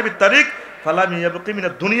আলা জানিবিত তারিক ফালাম ইয়াবকি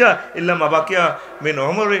মিনাদ দুনিয়া ইল্লা মা বাকিয়া মিন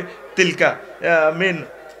উমরি তিলকা মিন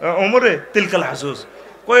উমরে তিলকাল আজুজ।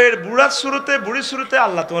 কই বুড়ার শুরুতে বুড়ির শুরুতে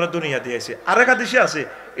আল্লাহ তোমার দুনিয়া দিয়েছে। আরেক হাদিসে আছে,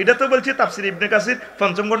 এটা তো বলছি তাফসীর ইবনে কাসির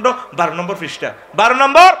পঞ্চম খণ্ড 12 নম্বর পৃষ্ঠা, 12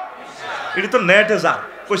 নম্বর। এটা তো নেটে যা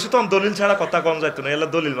কইছে, তো দলিল ছাড়া কথা কম যাইতো না, এলা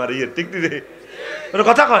দলিল মারি ঠিক নি রে, ওর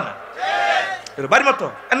কথা কয় না বাড়ি মতো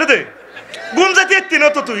এনে দে গুম জাতি তিন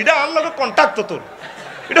তো তুই, এটা আল্লাহর কন্টাক্ট তো তোর,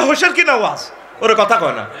 এটা হোসের কি না ওয়াজ, ওর কথা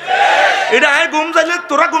কয় না। এটা আয় গুম যাইলে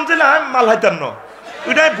তোরা গুম যাইলে আয় মাল হাইতাম না,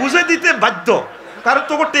 এটা বুঝে দিতে বাধ্য, কারণ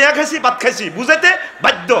তোকে টেয়া খাইছি ভাত খাইছি, বুঝাইতে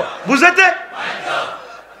বাধ্য, বুঝাইতে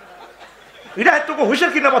এটা তোকে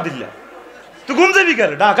হোসের কিনা বাদ দিলা, তুই গুম যাবি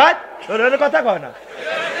কেন ঢাকায়, ওর কথা কয় না,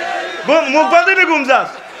 মুখ বাঁধিনি গুম যাস।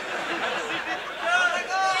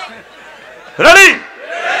 রেডি?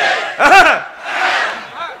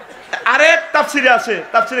 আরে তাফসিরে আছে,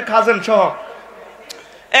 তাফসিরে খাজেন সহ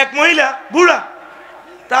এক মহিলা বুড়া,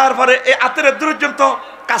 তারপরে এই আতের পর্যন্ত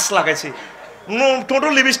কাজ লাগাইছে, টোটো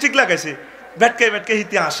লিপস্টিক লাগাইছে, ব্যাটকে ব্যাটকে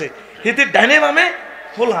হিতে আসে, হিতির ডাইনে মামে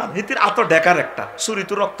ফুলহান, হিতির আত ডেকার একটা চুরি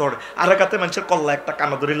তো রক্ত, আর একাতে মানুষের কল্লা একটা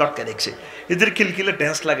কানাদরি লটকে দেখছে, হিতির খিলখিলে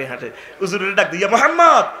ড্যান্স লাগে হাঁটে, হুজুরের ডাক দিয়া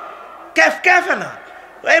মোহাম্মদ ক্যাফ ক্যাফ না,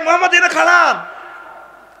 এই মোহাম্মদ এনে খাড়ান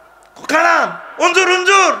খাড়ান, অঞ্জুর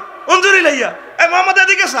অঞ্জুর অঞ্জুরি লাইয়া, এই মোহাম্মদ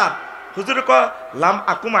এদিকে স্যার, হুজুরে ক লাম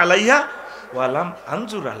আকুম আলাইয়া ওয়ালাম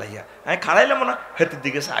আঞ্জুর আলাইয়া, আমি খাড়াইলাম না, হেতের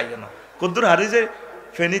দিকে আইয়া না, কদ্দুর হারি যে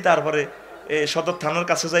ফেনি, তারপরে সদর থানার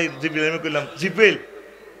কাছে যাই, জিব্রিল আমি কইলাম জিব্রিল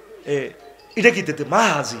এটা কিতে মা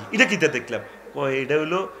হাজি, এটা কিতে দেখলাম, কয় এটা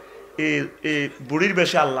হইলো এই বুড়ির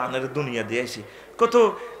বেশে আল্লাহ আনের দুনিয়া দিয়েছি, কত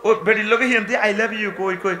ও বেডির লোকে হিন্দি আই লাভ ইউ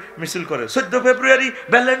কই কই মিছিল করে, 14 ফেব্রুয়ারি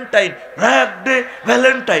Valentine, rag day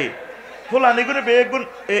Valentine, Fulani করে বেগুন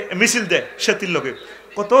মিছিল দেয় সেতির লোকে,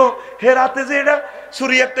 কত হে রাতে যে এটা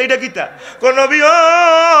ছুরি একটা, এটা কিতা কোন নবী ও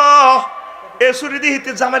এ ছুরি দিয়ে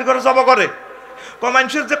হিতে জামাইয়ের ঘরে জবা করে,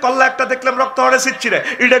 মানুষের যে কল্লা একটা দেখলাম রক্ত হরে ছিটছি রে,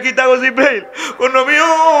 এটা কি তা জিব্রাইল? ও নবী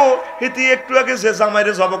ও হিতি একটু আগে যে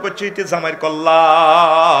জামাইরে জব করছে, হিতে জামাইয়ের কল্লা,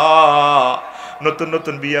 নতুন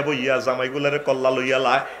নতুন বিয়া বইয়া জামাইগুলারে কল্লা লইয়া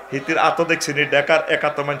লাই, হিতির আত দেখছি নি ডেকার,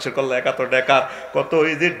 একাত মানুষের কল্লা একাত ডেকার, কত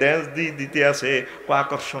ওই যে ড্যান্স দিতে আছে,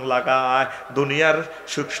 আকর্ষণ লাগায়, দুনিয়ার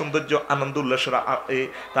সুখ সৌন্দর্য আনন্দ উল্লাসের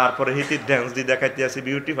তারপরে হিতির ড্যান্স দিয়ে দেখাইতে আছে,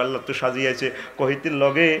 বিউটি পার্লার তো সাজিয়েছে, কহিতির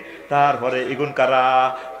লগে, তারপরে এগুন কারা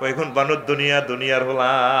এগুন বানুর দুনিয়া দুনিয়ার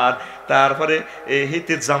হলান, তারপরে এই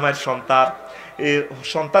হিতির জামাইয়ের সন্তান, এই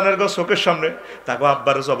সন্তানের গো চোখের সামনে তাকে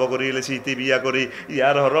আব্বার জব করি এলেছি, ইতি বিয়া করি,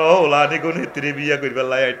 ইয়ার হর ওলানি গুণ হিতিরে বিয়া করি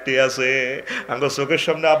বেলায় আটটি আছে, আঙ্গ চোখের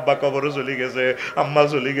সামনে আব্বা কবরও চলি গেছে, আম্মা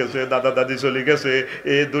চলি গেছে, দাদা দাদি চলি গেছে,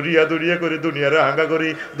 এ দুনিয়া দুনিয়া করি দুনিয়ারে হাঙ্গা করি,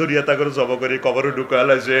 দুনিয়া তাকে জব করি কবরে ঢুকা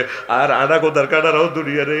লাইছে, আর আনা গোদার কাটারাও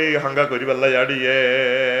দুনিয়ারে হাঙ্গা করি বেলায় আড়িয়ে,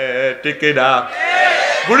 ঠিক না?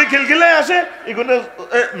 বুড়ি খিলখিলে আসে, এগুলো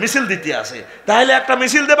মিছিল দিতে আসে, তাহলে একটা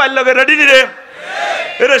মিছিল দে পারল, রেডি রে,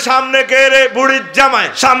 এরে সামনে কে রে বুড়ির জামাই,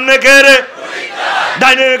 সামনে কে রে,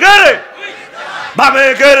 ডাইনে কে রে, বামে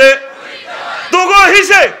কে রে, তোগো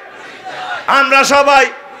হিসে আমরা সবাই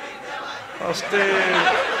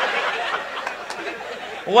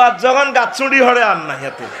ওয়াজ যখন গাছুড়ি হরে আর না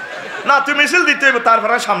হাতে না, তুই মিছিল দিতে হইব,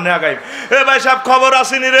 তারপরে সামনে আগাই, এ ভাই সাহেব খবর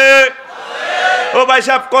আসেনি রে, ও ভাই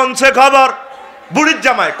সাহেব কোনছে খবর, বুড়ির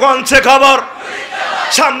জামাই কোনছে খবর,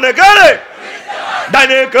 সামনে কে রে,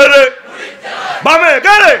 ডাইনে কে রে, বামে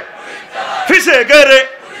কে রে, ফিসে কে রে,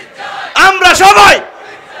 আমরা সবাই।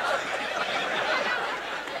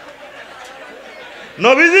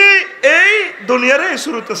 নবীজি এই দুনিয়ারে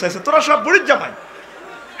শুরুতে চাইছে, তোরা সব বুড়ির জামাই,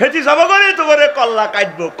 হেঁটি যাব করে তোমার কল্লা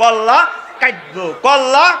কাটবো, কল্লা কাটবো,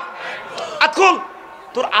 কল্লা আতকুল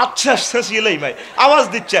তোর আচ্ছা শেষ গেলেই ভাই আওয়াজ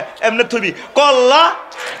দিচ্ছে এমনি থবি, কল্লা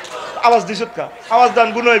আওয়াজ দিছ কা, আওয়াজ দান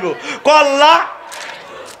গুণ হইব, কল্লা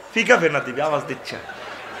ফিকা ফেনা দিবি, আওয়াজ দিচ্ছে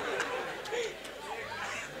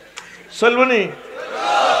চলবনি,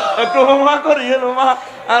 একটু হোমা করি হোমা,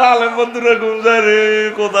 আর আলেম বন্ধুরা গুমজায় রে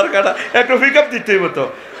কোদার কাটা, একটু পিকআপ দিতে হইব তো,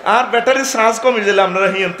 আর ব্যাটারির চার্জ কমে গেলে আপনারা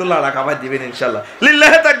হিয়ন তো লাড়া খাবার দিবেন ইনশাল্লাহ,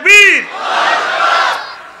 লিল্লাহে তাকবীর।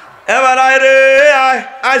 এবার আয় রে আয়,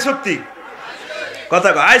 আয় সত্যি কথা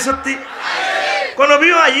কয়, আয় সত্যি কোন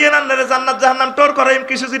বিও আইয়ে না রে, জান্নাত জাহান্নাম টোর করাইম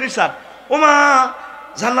কিছু জিনিস আর, ওমা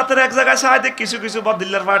জান্নাতের এক জায়গায় চাই দেখ কিছু কিছু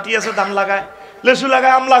বদিল্লার পার্টি আছে, ধান লাগায়, লেসু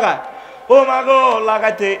লাগায়, আম লাগায়, ও মা গো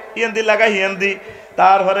লাগাইতে ইয়েন্দি লাগাই হিয়েন্দি,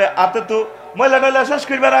 তারপরে আতে তো ময়লা টয়লা শেষ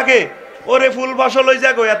করবার আগে ওরে ফুল ফসল হয়ে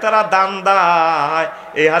যায় গয়া তারা দান দেয়।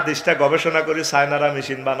 এই হাদিসটা গবেষণা করে সায়নারা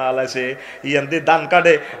মেশিন বানা লাইছে, ইয়ান দিয়ে দান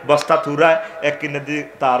কাটে বস্তা থুরায় এক কিনে দি,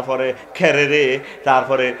 তারপরে খেরে রে,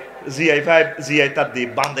 তারপরে জিআই তার দিয়ে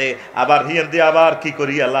বাঁধে, আবার হিয়ান দিয়ে আবার কি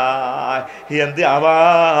করি এলায়, হিয়ান দিয়ে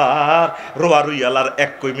আবার রোয়া রুই এলার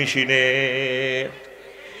এক কই মেশিনে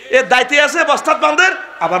এ দায়িত্বে আছে বস্তাত বাঁধের,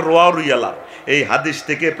 আবার রোয়া রুই এলার। এই হাদিস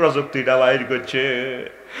থেকে প্রযুক্তিটা বাইর করছে।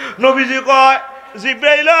 নবীজি কয়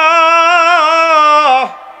জিব্রাইল,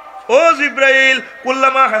 ও জিব্রাইল,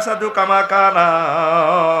 কুল্লামা হাসাদু কামা কানা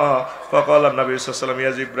فقال النبي صلى الله عليه وسلم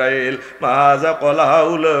يا جبرائيل ماذا قال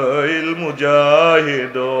هؤلاء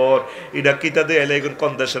المجاهدون ইডা কিতা দে এলেগুন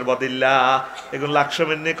কোন দেশের বদিল্লা এগুন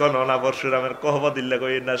লাকসমেননি কোন না পরশুরামের কহ বদিল্লা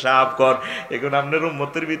কই না সাফ কর এগুন আপনার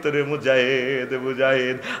উম্মতের ভিতরে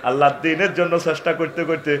মুজাহিদ আল্লাহর দ্বীনের জন্য চেষ্টা করতে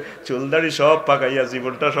করতে চুলদাড়ি সব পাকাইয়া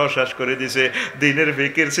জীবনটা সব শেষ করে দিছে। দ্বীনের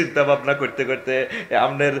ফিকির চিন্তা ভাবনা করতে করতে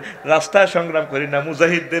আপনার রাস্তায় সংগ্রাম করি না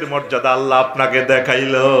মুজাহিদদের মর্যাদা আল্লাহ আপনাকে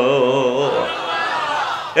দেখাইলো।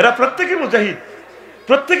 এরা প্রত্যেকে মুজাহিদ,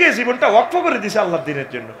 প্রত্যেকে জীবনটা ওয়াকফ করে দিছে আল্লাহর দ্বীনের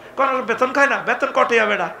জন্য। কোন বেতন খায় না, বেতন কটেয়া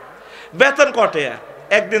বেড়া, বেতন কটেয়া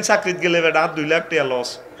একদিন চাকরিত গেলে বেড়া 2 লাখ টাকা লস,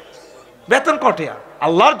 বেতন কটেয়া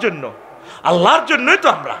আল্লাহর জন্য। আল্লাহর জন্যই তো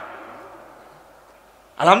আমরা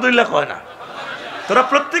আলহামদুলিল্লাহ কয় না। তোরা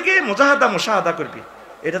প্রত্যেকে মুশাহাদা করবি,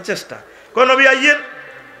 এটা চেষ্টা। কোন নবী আইয়েন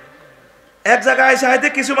এক জায়গায় সাহায্যে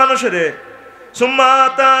কিছু মানুষের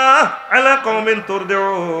সুম্মাতা আলা কওমিন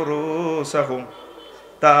তুরদিউরুসাহুম,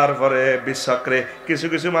 তারপরে বিশ্বাক্রে কিছু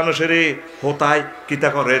কিছু মানুষেরই হোতায় কিতা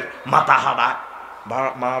করে মাথা হাড়ায়,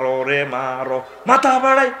 মারো রে মারো, মাথা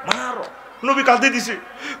বাড়ায় মারো। নবী কাঁদে দিছে,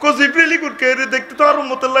 কো জিবরিল কে রে দেখতে তো আর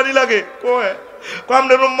উম্মতুল্লাহি লাগে, কয়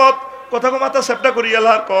আমনের উম্মত কথা কো মাথা সেপটা করি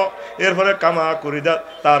আল্লাহর ক, এরপরে কামা করি দাত,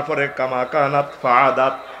 তারপরে কামা কানাত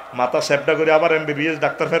ফাদাত, মাথা সেপটা করে আবার এমবিবিএস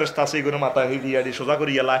ডাক্তার ফেরেশতা আছে এগুলো মাথা হিডিয়াডি সোজা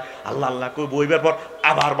করি এলায় আল্লাহ আল্লাহ কই বইবার পর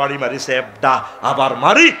আবার বাড়ি মারি সেপডা, আবার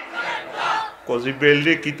মারি কজি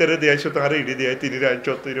বেলরে কিতারে দিয়েছো তারে ইডি দিয়ে তিনি রায়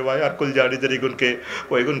চত্বর ভাই আর কল জাড়ি দেরি গুনকে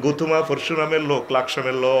কইগুন গুতুমা পরশুরামের লোক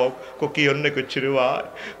লাকসামের লোক কো কি অন্য করছি রে ভাই,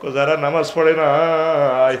 কো যারা নামাজ পড়ে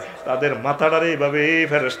নাই তাদের মাথাটারে এইভাবে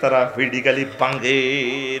ফেরেশতারা ভিডিক্যালি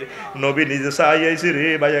ভাঙের। নবী নিজে চাই আইছে রে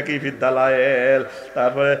ভাইয়া কি বিদ্যালয়ের।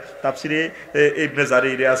 তারপরে তাফসিরে ইবনে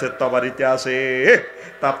জারিরে আছে, তবারিতে আছে,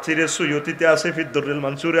 তাফসিরে সুয়ুতিতে আছে, ফিদ্দুরুল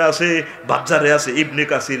মানসুরে আছে, বাজ্জারে আছে, ইবনে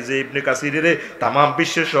কাসির যে ইবনে কাসিরে তামাম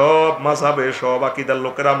বিশ্বের সব মাযহাবে সব আকীদার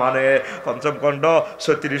লোকেরা মানে, পঞ্চম খণ্ড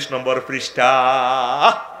 36 নম্বর পৃষ্ঠা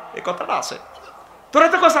এই কথাটা আছে। তোরা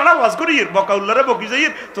তো কস আনা ওয়াজ করি বকা উল্লারে বকি যাই,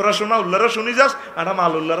 তোরা শোনা উল্লারে শুনি যাস, আনা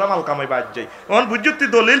মাল উল্লারা মাল কামাই বাদ যাই। অন বুঝতি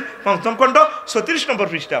দলিল পঞ্চম খণ্ড 36 নম্বর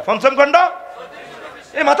পৃষ্ঠা, পঞ্চম খণ্ড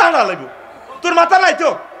এই মাথা আনা লাগবো। তোর মাথা নাই তো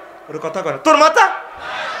ওর কথা করে, তোর মাথা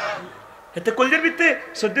এতে কলজার ভিতরে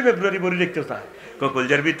 14 ফেব্রুয়ারি বড়ি দেখতে চায়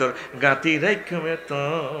কলজার ভিতর গাতি রাইখমে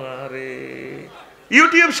তোরে।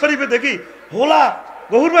 ইউটিউব শরীফে দেখি হোলা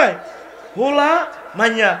গহুর ভাই হোলা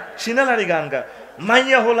মাইয়া সিনালারি গান গা,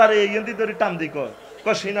 মাইয়া হোলারে ইন্দি ধরে টান দি কয়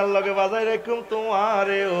সিনাল লগে বাজাই রাখুম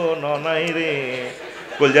তোমারে ও ননাই রে,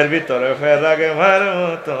 কলজার ভিতরে ফেরাগে মারো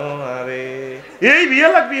তোমারে। এই বিয়া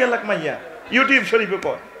লাখ মাইয়া ইউটিউব শরীফে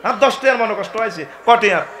কয়। আর 10 টাকার মনে কষ্ট হয়েছে, কটে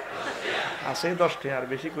আর আছে 10 টাকা, আর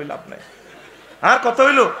বেশি কই লাভ নাই। আর কত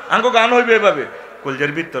হইলো আঙ্গো গান হইবে এভাবে,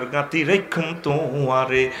 কলজার ভিতর গাতি রেখুম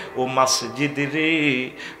তোমারে ও মসজিদ রে,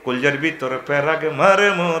 কলজার ভিতর পেরাগ মারে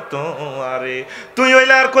মতো আরে, তুই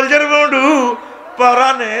হইলে আর কলজার বন্ধু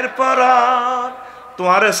পরাণের পরাণ,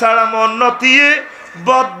 তোমারে সারা মন নতিয়ে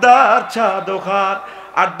বদ্দার ছাদোখার,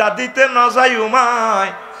 আড্ডা দিতে ন যাই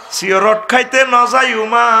উমায়, সিগারেট খাইতে ন যাই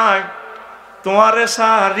উমায়, তোমারে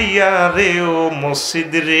সারিয়া রে ও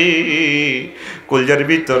মসজিদ রে, কলজার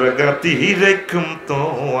ভিতর গাতি রেখুম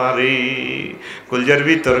তোমারে, কলজার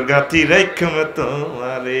ভিতর গাতি রেখুম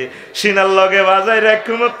তোমারে, সিনার লগে বাজাই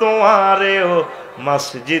রেখুম তোমারে ও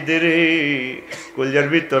মসজিদ রে, কলজার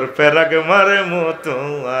ভিতর পেরাগ মারে মো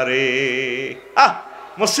তোমারে। আহ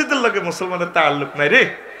মসজিদের লগে মুসলমানের তাল্লুক নাই রে।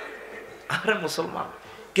 আরে মুসলমান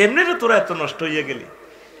কেমনে রে তোরা এত নষ্ট হইয়া গেলি,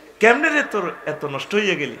 কেমনে রে তোর এত নষ্ট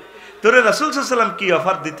হইয়া গেলি? তোরে রাসূল সাল্লাল্লাহু আলাইহি ওয়াসাল্লাম কি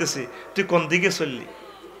অফার দিতেছে, তুই কোন দিকে চললি,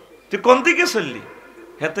 তুই কোন দিকে চললি?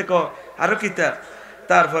 হেতে ক আরো কিতা,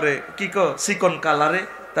 তারপরে কি ক চিকন কালারে,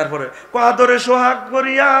 তারপরে ক আদরে সোহাগ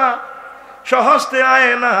করিয়া সহস্তে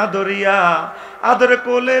আয় না দরিয়া, আদরে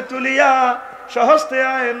কোলে তুলিয়া সহস্তে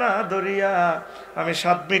আয় না দরিয়া, আমি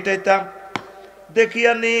স্বাদ মিটাইতাম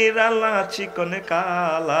দেখিয়া নিরালা চিকনে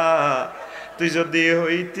কালা, তুই যদি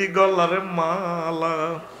হইতি গলারে মালা।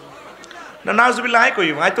 না নাউজুবিল্লাহ কই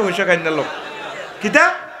আই তো হইছে কাইন্না লোক কিতা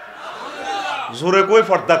জোরে কই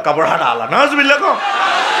ফর্দা কাপড় হাড়া আলা নাউজুবিল্লাহ কো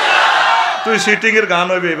তুই সিটিং এর গান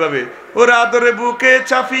হইবে এইভাবে, ওর আদরে বুকে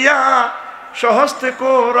চাপিয়া সহস্তে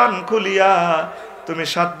কোরআন খুলিয়া, তুমি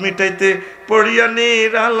স্বাদ মিটাইতে পড়িয়া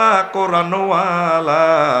নিরালা কোরআনওয়ালা,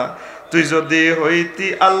 তুই যদি হইতি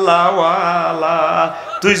আল্লাহওয়ালা,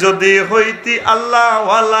 তুই যদি হইতি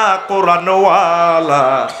আল্লাহওয়ালা কোরআনওয়ালা,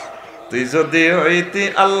 তুই যদি হইতি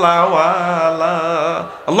আল্লাহওয়ালা।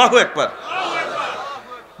 আল্লাহু আকবার।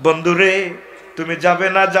 বন্ধুরে তুমি যাবে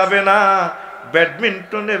না যাবে না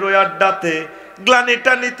ব্যাডমিন্টনের ওই আড্ডাতে,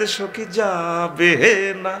 গ্লানিটা নিতে সখী যাবে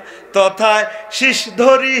না, তথায় শীষ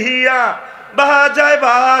ধরিয়া বাজায়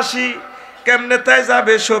বাঁশি, কেমনে তাই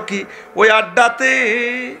যাবে সখী ওই আড্ডাতে,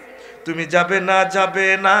 তুমি যাবে না যাবে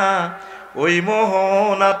না ওই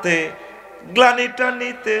মোহনাতে, গ্লানিটা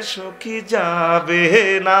নিতে সখী যাবে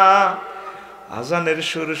না। আজানের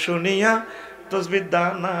সুর শুনিয়া তসবির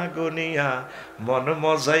দানা গনিয়া, মন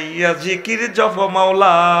মজাইয়া জিকির জপ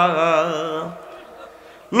মাওলা,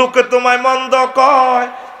 লোকে তোমায় মন্দ কয়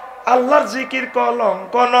আল্লাহর জিকির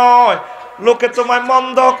কলঙ্ক নয়, লোকে তোমায়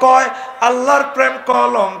মন্দ কয় আল্লাহর প্রেম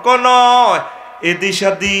কলঙ্ক নয়, এ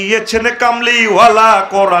দিশা দিয়েছেন কামলিওয়ালা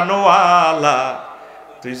কোরআনওয়ালা,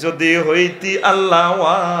 তুই যদি হইতি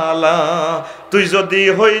আল্লাহওয়ালা, তুই যদি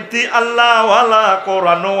হইতি আল্লাহওয়ালা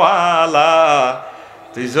কোরআনওয়ালা,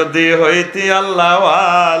 তুই যদি হইতি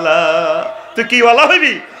আল্লাহওয়ালা। তুই কি ওয়ালা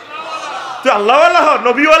হইবি? তুই আল্লাহওয়ালা হ,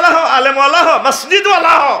 নবীওয়ালা হ, আলেমওয়ালা হ,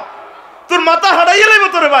 মসজিদওয়ালা হ। তোর মাথা হারাইয়া লাইব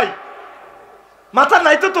তোরে ভাই, মাথা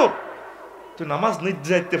নাই তো তোর। তুই নামাজ নিজ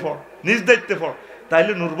দায়িত্বে পড়, নিজ দায়িত্বে পড়।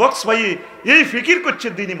 তাইলে নুরবক্স ভাই এই ফিকির করছে,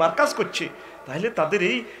 দিনই মার্কাজ করছে, তাইলে তাদের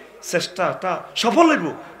এই চেষ্টাটা সফল হইব,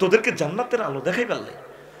 তোদেরকে জান্নাতের আলো দেখাই পারলে।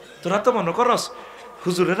 তোরা তো মনে করস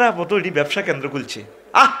হুজুরেরা মতো এটি ব্যবসা কেন্দ্র খুলছে,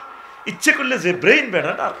 ইচ্ছে করলে যে ব্রেইন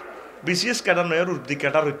ব্যাটার বিসিএস ক্যাডার নয়, উর্দি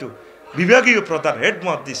ক্যাডার হইতো, বিভাগীয় প্রধান, হেড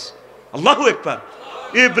মুহাদ্দিস, আল্লাহু আকবার,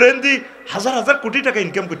 এই ব্রেন দিয়ে হাজার হাজার কোটি টাকা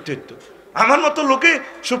ইনকাম করতে হইতো। আমার মতো লোকে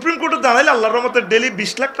সুপ্রিম কোর্টে দাঁড়াইলে আল্লাহর রহমতে ডেলি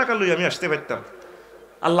 20 লাখ টাকা লই আমি আসতে পারতাম।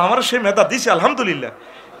 আল্লাহ আমার সেই মেধা দিছে আলহামদুলিল্লাহ,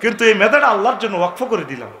 কিন্তু এই মেধাটা আল্লাহর জন্য ওয়াকফ করে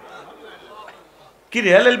দিলাম। কি রে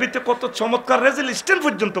এলএলবিতে কত চমৎকার রেজাল্ট স্ট্যান্ড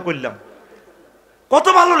পর্যন্ত করলাম, কত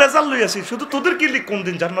ভালো রেজাল্ট লই আসি, শুধু তোদের কি কোন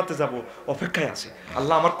দিন জান্নাতে যাব অপেক্ষায় আছে।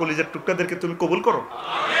 আল্লাহ আমার কলিজার টুকটাদেরকে তুমি কবুল করো।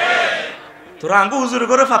 তোরা আঙ্গু হুজুর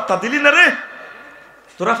করে ফাত্তা দিলি না রে,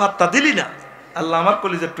 তোরা ফাত্তা দিলি না। আল্লাহ আমার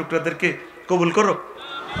কলিজার টুকটাদেরকে কবুল করো।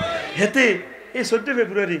 হেতে এই 14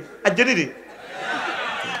 ফেব্রুয়ারি আজ জানি রে,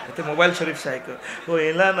 হেতে মোবাইল শরীফ সাইক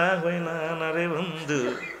হইলা না রে বন্ধু,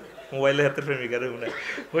 মোবাইলে হাতে প্রেমিকা রে মনে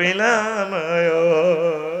হইলা না,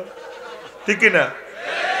 ঠিক না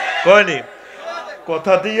কয়নি?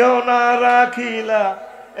 কথা দিও না রাখিলা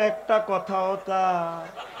একটা কথাও তা,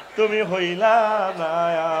 তুমি হইলা না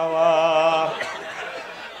আওয়ার।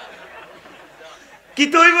 কি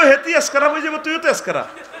তো হইব হেতি এসকারা হয়ে যাবো, তুইও তো এসকারা,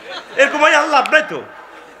 এরকম আল্লাহ আপনাই তো।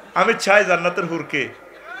 আমি চাই জান্নাতের হুরকে,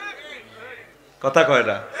 কথা কয়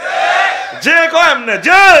না যে কয় এমনে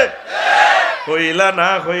যে হইলা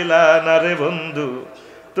না রে বন্ধু,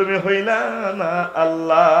 তুমি হইলা না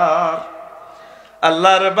আল্লাহ,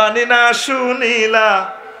 আল্লাহর বাণী না শুনিলা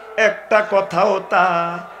একটা কথাও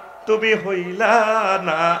তার, তুমি হইলা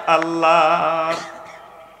না আল্লাহ।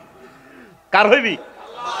 কার হইবি?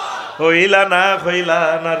 হইলা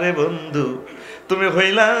না রে বন্ধু, তুমি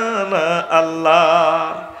হইলা না আল্লাহ,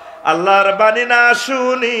 আল্লাহর বাণী না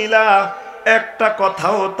শুনিলা একটা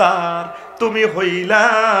কথাও তার, তুমি হইলা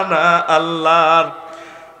না আল্লাহর।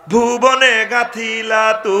 ভুবনে গাথিলা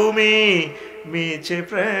তুমি মিছে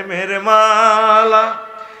প্রেমের মালা,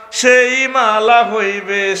 সেই মালা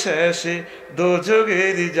হইবে শেষে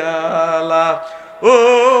দোজগের জ্বালা। ও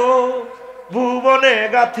ভুবনে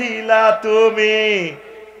গাথিলা তুমি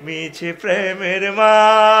মিছে প্রেমের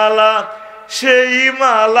মালা, সেই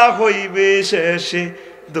মালা হইবে শেষে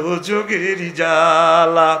দোজগের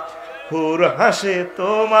জ্বালা। হুর হাসে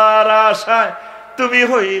তোমার আশায়, তুমি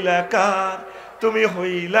হইলা কার, তুমি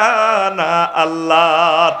হইলা না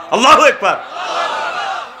আল্লাহর। আল্লাহু আকবার।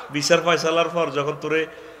 বিচার ফয়সালার পর যখন তোরে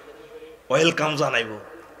ওয়েলকাম জানাইব,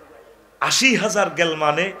 80,000 গেল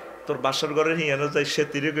মানে তোর বাসর ঘরে হিয়ানো যাই, সে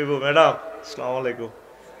তীরে কইব ম্যাডাম আসসালামু আলাইকুম।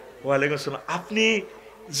 ওয়ালাইকুম আসসালাম। আপনি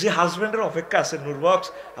যে হাজবেন্ডের অপেক্ষা আছে নুরবক্স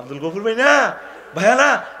আব্দুল গফুর ভাই না, ভাইয়া না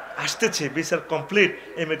আসতেছে, বিচার কমপ্লিট,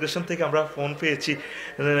 ইমিগ্রেশন থেকে আমরা ফোন পেয়েছি,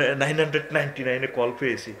 999-এ কল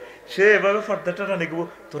পেয়েছি। সে এভাবে ফর্দাটা রানে গেব,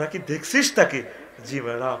 তোরা কি দেখছিস তাকে? জি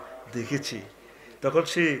ম্যাডাম দেখেছি। তখন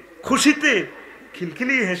সে খুশিতে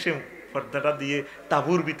খিলখিলি হেসে পর্দাটা দিয়ে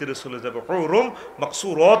তাবুর ভিতরে চলে যাবে। হুরুম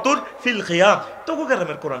মাকসুরাতুন ফিল খিয়াম, তবু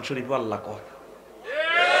গ্রামের কোরআন শরীফ আল্লাহ কয়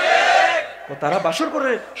তারা বাসর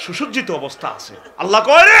করে সুসজ্জিত অবস্থা আছে। আল্লাহ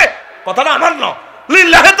কয় রে কথাটা আমার না,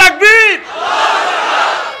 লিল্লাহে তাকবীর।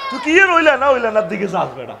 তুই কি হইলা না দিকে যাস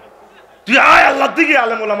বেটা, তুই আয় আল্লাহর দিকে,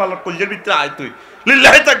 আলেম ওলামা আল্লাহর কলজের ভিতরে আয় তুই,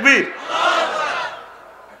 লিল্লাহি তাকবীর।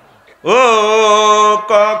 ও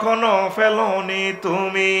কখনো ফেলোনি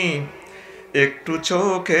তুমি একটু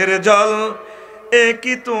চোখের জল, এ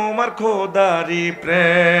কি তোমার খোদারি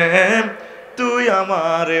প্রেম, তুই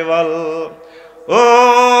আমারে বল। ও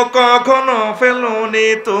কখনো ফেলোনি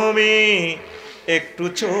তুমি একটু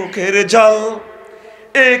চোখের জল,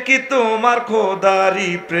 এ কি তোমার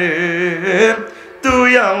খোদারি প্রেম,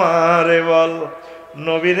 তুই আমারে বল।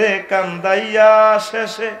 নবীরে কান্দাইয়া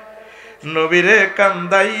শেষে, নবীরে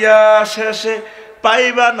কান্দাইয়া শেষে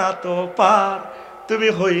পাইবা না তো পার, তুমি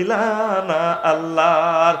হইলা না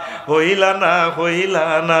আল্লাহর, হইলা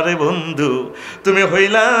না রে বন্ধু, তুমি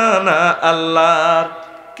হইলা না আল্লাহর।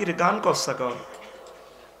 কিরে গান করছা কর,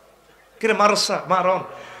 কিরে মারসা মারন,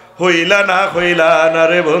 হইলা না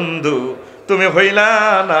রে বন্ধু, তুমি হইলা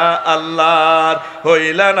না আল্লাহর,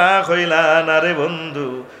 হইলা না রে বন্ধু,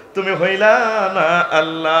 তুমি হইলা না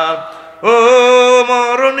আল্লাহর। ও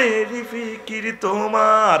মরণের ফিকির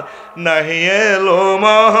তোমার নাহি এলো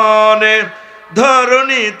মহনে,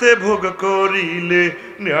 ধরণীতে ভোগ করিলে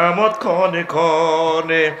নিয়ামত ক্ষণে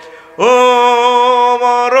ক্ষণে। ও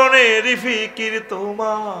মরণের ফিকির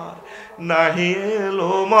তোমার নাহি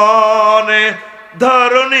এলো মনে,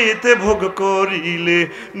 ধরণীতে ভোগ করিলে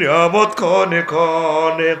নিয়ামত ক্ষণে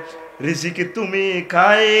ক্ষণে। রিজিকে তুমি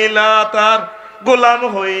খাইলা তার, গোলাম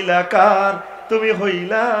হইলা কার, তুমি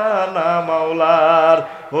হইলা না মাওলার,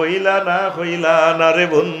 হইলা না রে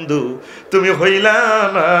বন্ধু, তুমি হইলা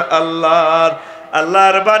না আল্লাহর।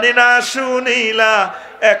 আল্লাহর বাণী না শুনিলা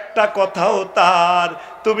একটা কথাও তার,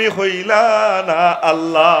 তুমি হইলা না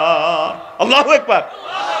আল্লাহ। আল্লাহু আকবার।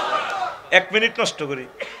 1 মিনিট নষ্ট করি।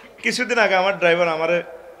 কিছুদিন আগে আমার ড্রাইভার আমারে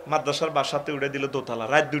মাদ্রাসার বাসাতে উড়ে দিল দোতলা,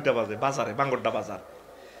 রাত 2টা বাজে, বাজারে বাঙ্গরডা বাজার।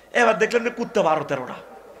 এবার দেখলাম যে কুত্তা 12-13টা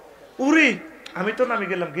উড়ি। আমি তো নামে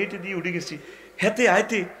গেলাম, গেটে দিয়ে উঠে গেছি, হেতে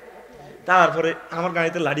আইতে। তারপরে আমার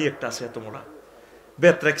গাড়িতে লাড়ি একটা আছে এত মোড়া,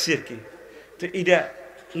 বেত রাখছি আর কি। তো এইটা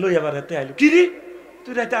লই আবার হেতে আইলো, কি রে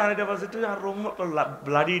তুই রাতে 2:30 বাজে তুই আর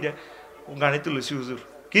লাড়ি গাড়িতে লইছি হুজুর,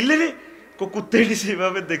 কিনলে রে কুত্তা এডিছি,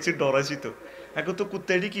 এভাবে দেখছি ডরাইছি। তো এখন তো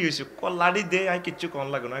কুত্তা এডি কি হয়েছে, লাড়ি দে, আই কিচ্ছু কন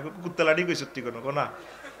লাগে না, এখন কুত্তা লাড়ি কই সত্যি কোনো কনা,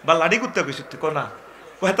 বা লাড়ি কুত্তা কই সত্যি কনা,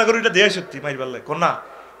 হেতা করে এটা দেয় সত্যি মাইর পারলে কনা,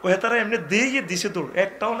 হেতারা এমনি দিয়ে দিছে তোর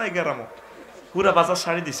একটাও নাই গেরামো, পুরা বাজার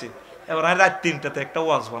শাড়ি দিছে। এবার আমি রাত 3টাতে একটা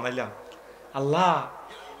ওয়াজ বানাইলাম, আল্লাহ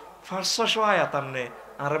 500 আয়াত আমনে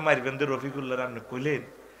আরে মারবেন দে রফিকুল্লাহ আপনি কইলেন,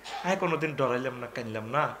 আমি কোনোদিন ডরাইলাম না, কানলাম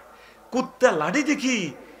না। কুত্তা লাড়ি দেখি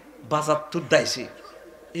বাজার তুর দাইছে,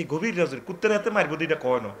 এই গভীর রাজুর কুত্তার হাতে মারবো দিটা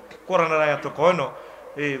কয় না, কোরআনের আয়াত কয় না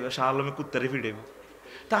এই শাহ আলমে কুত্তারে ফিডেব।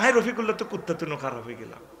 তাই রফিকুল্লাহ তো কুত্তা তুই খারাপ হয়ে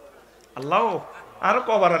গেলাম। আল্লাহ আরো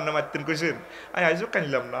কবার রান্না মারতেন কইছেন, আমি আইজও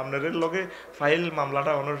কানলাম না, আপনার লগে ফাইল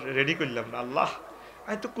মামলাটা রেডি করলাম না। আল্লাহ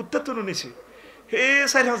আমি তো কুত্তা তুলে নিছি। হে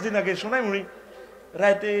 4-5 দিন আগে শোনাই মুড়ি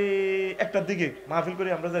রাইতে 1টার দিকে মাহফিল করে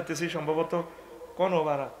আমরা যাইতেছি, সম্ভবত কোন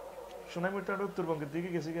বারা শোনাই মুড়িটা উত্তরবঙ্গের দিকে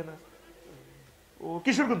গেছি কেনা, ও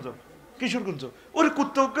কিশোরগঞ্জ। ওরে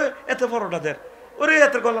কুত্তাকে এত বড়টা দেন, ওরে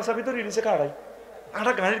এত গলা চাবি তো রিলিজে কাড়াই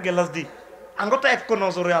আটা গাড়ির গেলাস দি আঙ্গ তো 1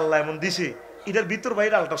 নজরে আল্লাহ এমন দিছে, এটার ভিতর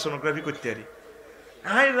বাইরে আলট্রাসোনোগ্রাফি করতে পারি।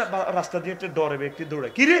 আই রাস্তা দিয়ে একটা ডরে ব্যক্তি দৌড়ে,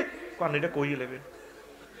 কিরে কান এটা কইয়ে নেবেন,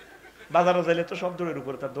 বাজারে যাইলে তো সব দৌড়ের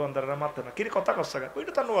উপরে, তার দোকানদাররা মারতে না, কিরে কথা কষ্ট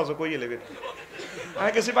ওইটা তার নোয়াজও কইয়ে নেবেন।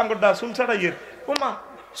 আমি গেছি বাঙ্গরডা চুল ছাড়াইয়ের, ও মা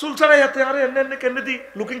চুল ছাড়াই হাতে আরে এমনি কেমনে দি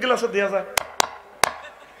লুকিং গ্লাসে দেওয়া যায়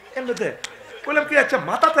এমনিতে। কইলাম কি আচ্ছা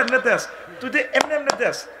মাথাতে এমনিতে আস, তুই তো এমনিতে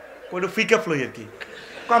আস, কইলো ফিকাপ লই আর কি,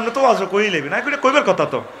 আপনি তো আজও কইয়ে নেবেন, আমি কইবার কথা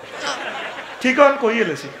তো ঠিক আমি কইয়ে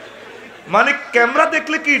লেছি। মানে ক্যামেরা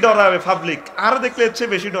দেখলে কি ডরাবে পাবলিক, আর দেখলে হচ্ছে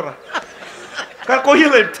বেশি ডরা, কারণ কইয়ে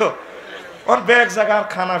লেব তো ওর ব্যাগ জায়গা আর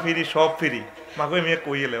খানা ফিরি সব ফিরি, মাকে মেয়ে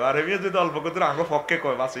কইয়ে লেব, আর এমনি যদি অল্প করে আঙ্গ পক্ষে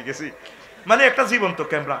কয় বাঁচি গেছি। মানে একটা জীবন্ত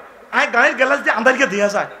ক্যামেরা, আয় গাড়ির গ্যালাস দিয়ে আন্দারিকে দেওয়া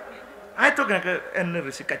যায়, আয় তো এনে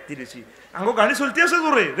রয়েছি কাটতে রয়েছি, আঙ্গ গাড়ি চলতে আছে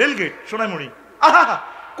তোরে রেলগেট সোনাইমণি, আহা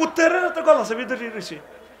কুত্তের তো গলা আছে ভিতরে রয়েছে।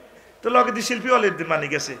 তো লগে দিয়ে শিল্পী অলের দিন মানি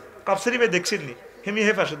গেছে, কপসারি ভাই দেখছেন নি, হেমি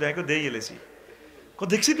হে পাশে দেয় দিয়ে এলেছি,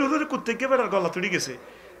 দেখছি ডোরে কুত্তে কে বেড়ার গলা তুড়ি গেছে,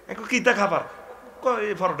 কিতা খাবার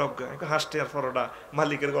এই ফরোটা হাসতে, আর ফরোটা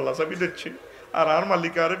মালিকের গলা চাবি দিচ্ছি, আর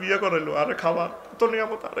মালিক আরে বিয়ে করাইলো, আরে খাবার তো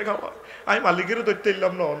নিয়ামত, আরে খাবার, আমি মালিকের ধরতে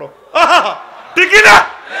এলাম না, ঠিকই না,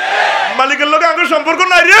 মালিকের লোক আঙ্গুর সম্পর্ক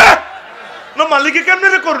নাই রে না, মালিকে কেমনে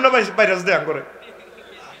রে করুন না ভাইরাস দেয় আঙ্গুরে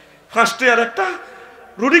ফার্স্টে, আর একটা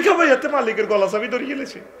রুটি খাবাই হাতে মালিকের গলা চাবি ধরিয়ে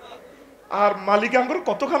গেলেছে, আর মালিক আঙ্গুর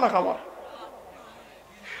কত খানা খাবার।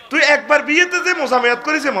 তুই একবার বিয়েতে যে মজা মেয়াদ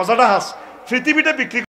করেছে মজাটা হাস, পৃথিবীটা বিক্রি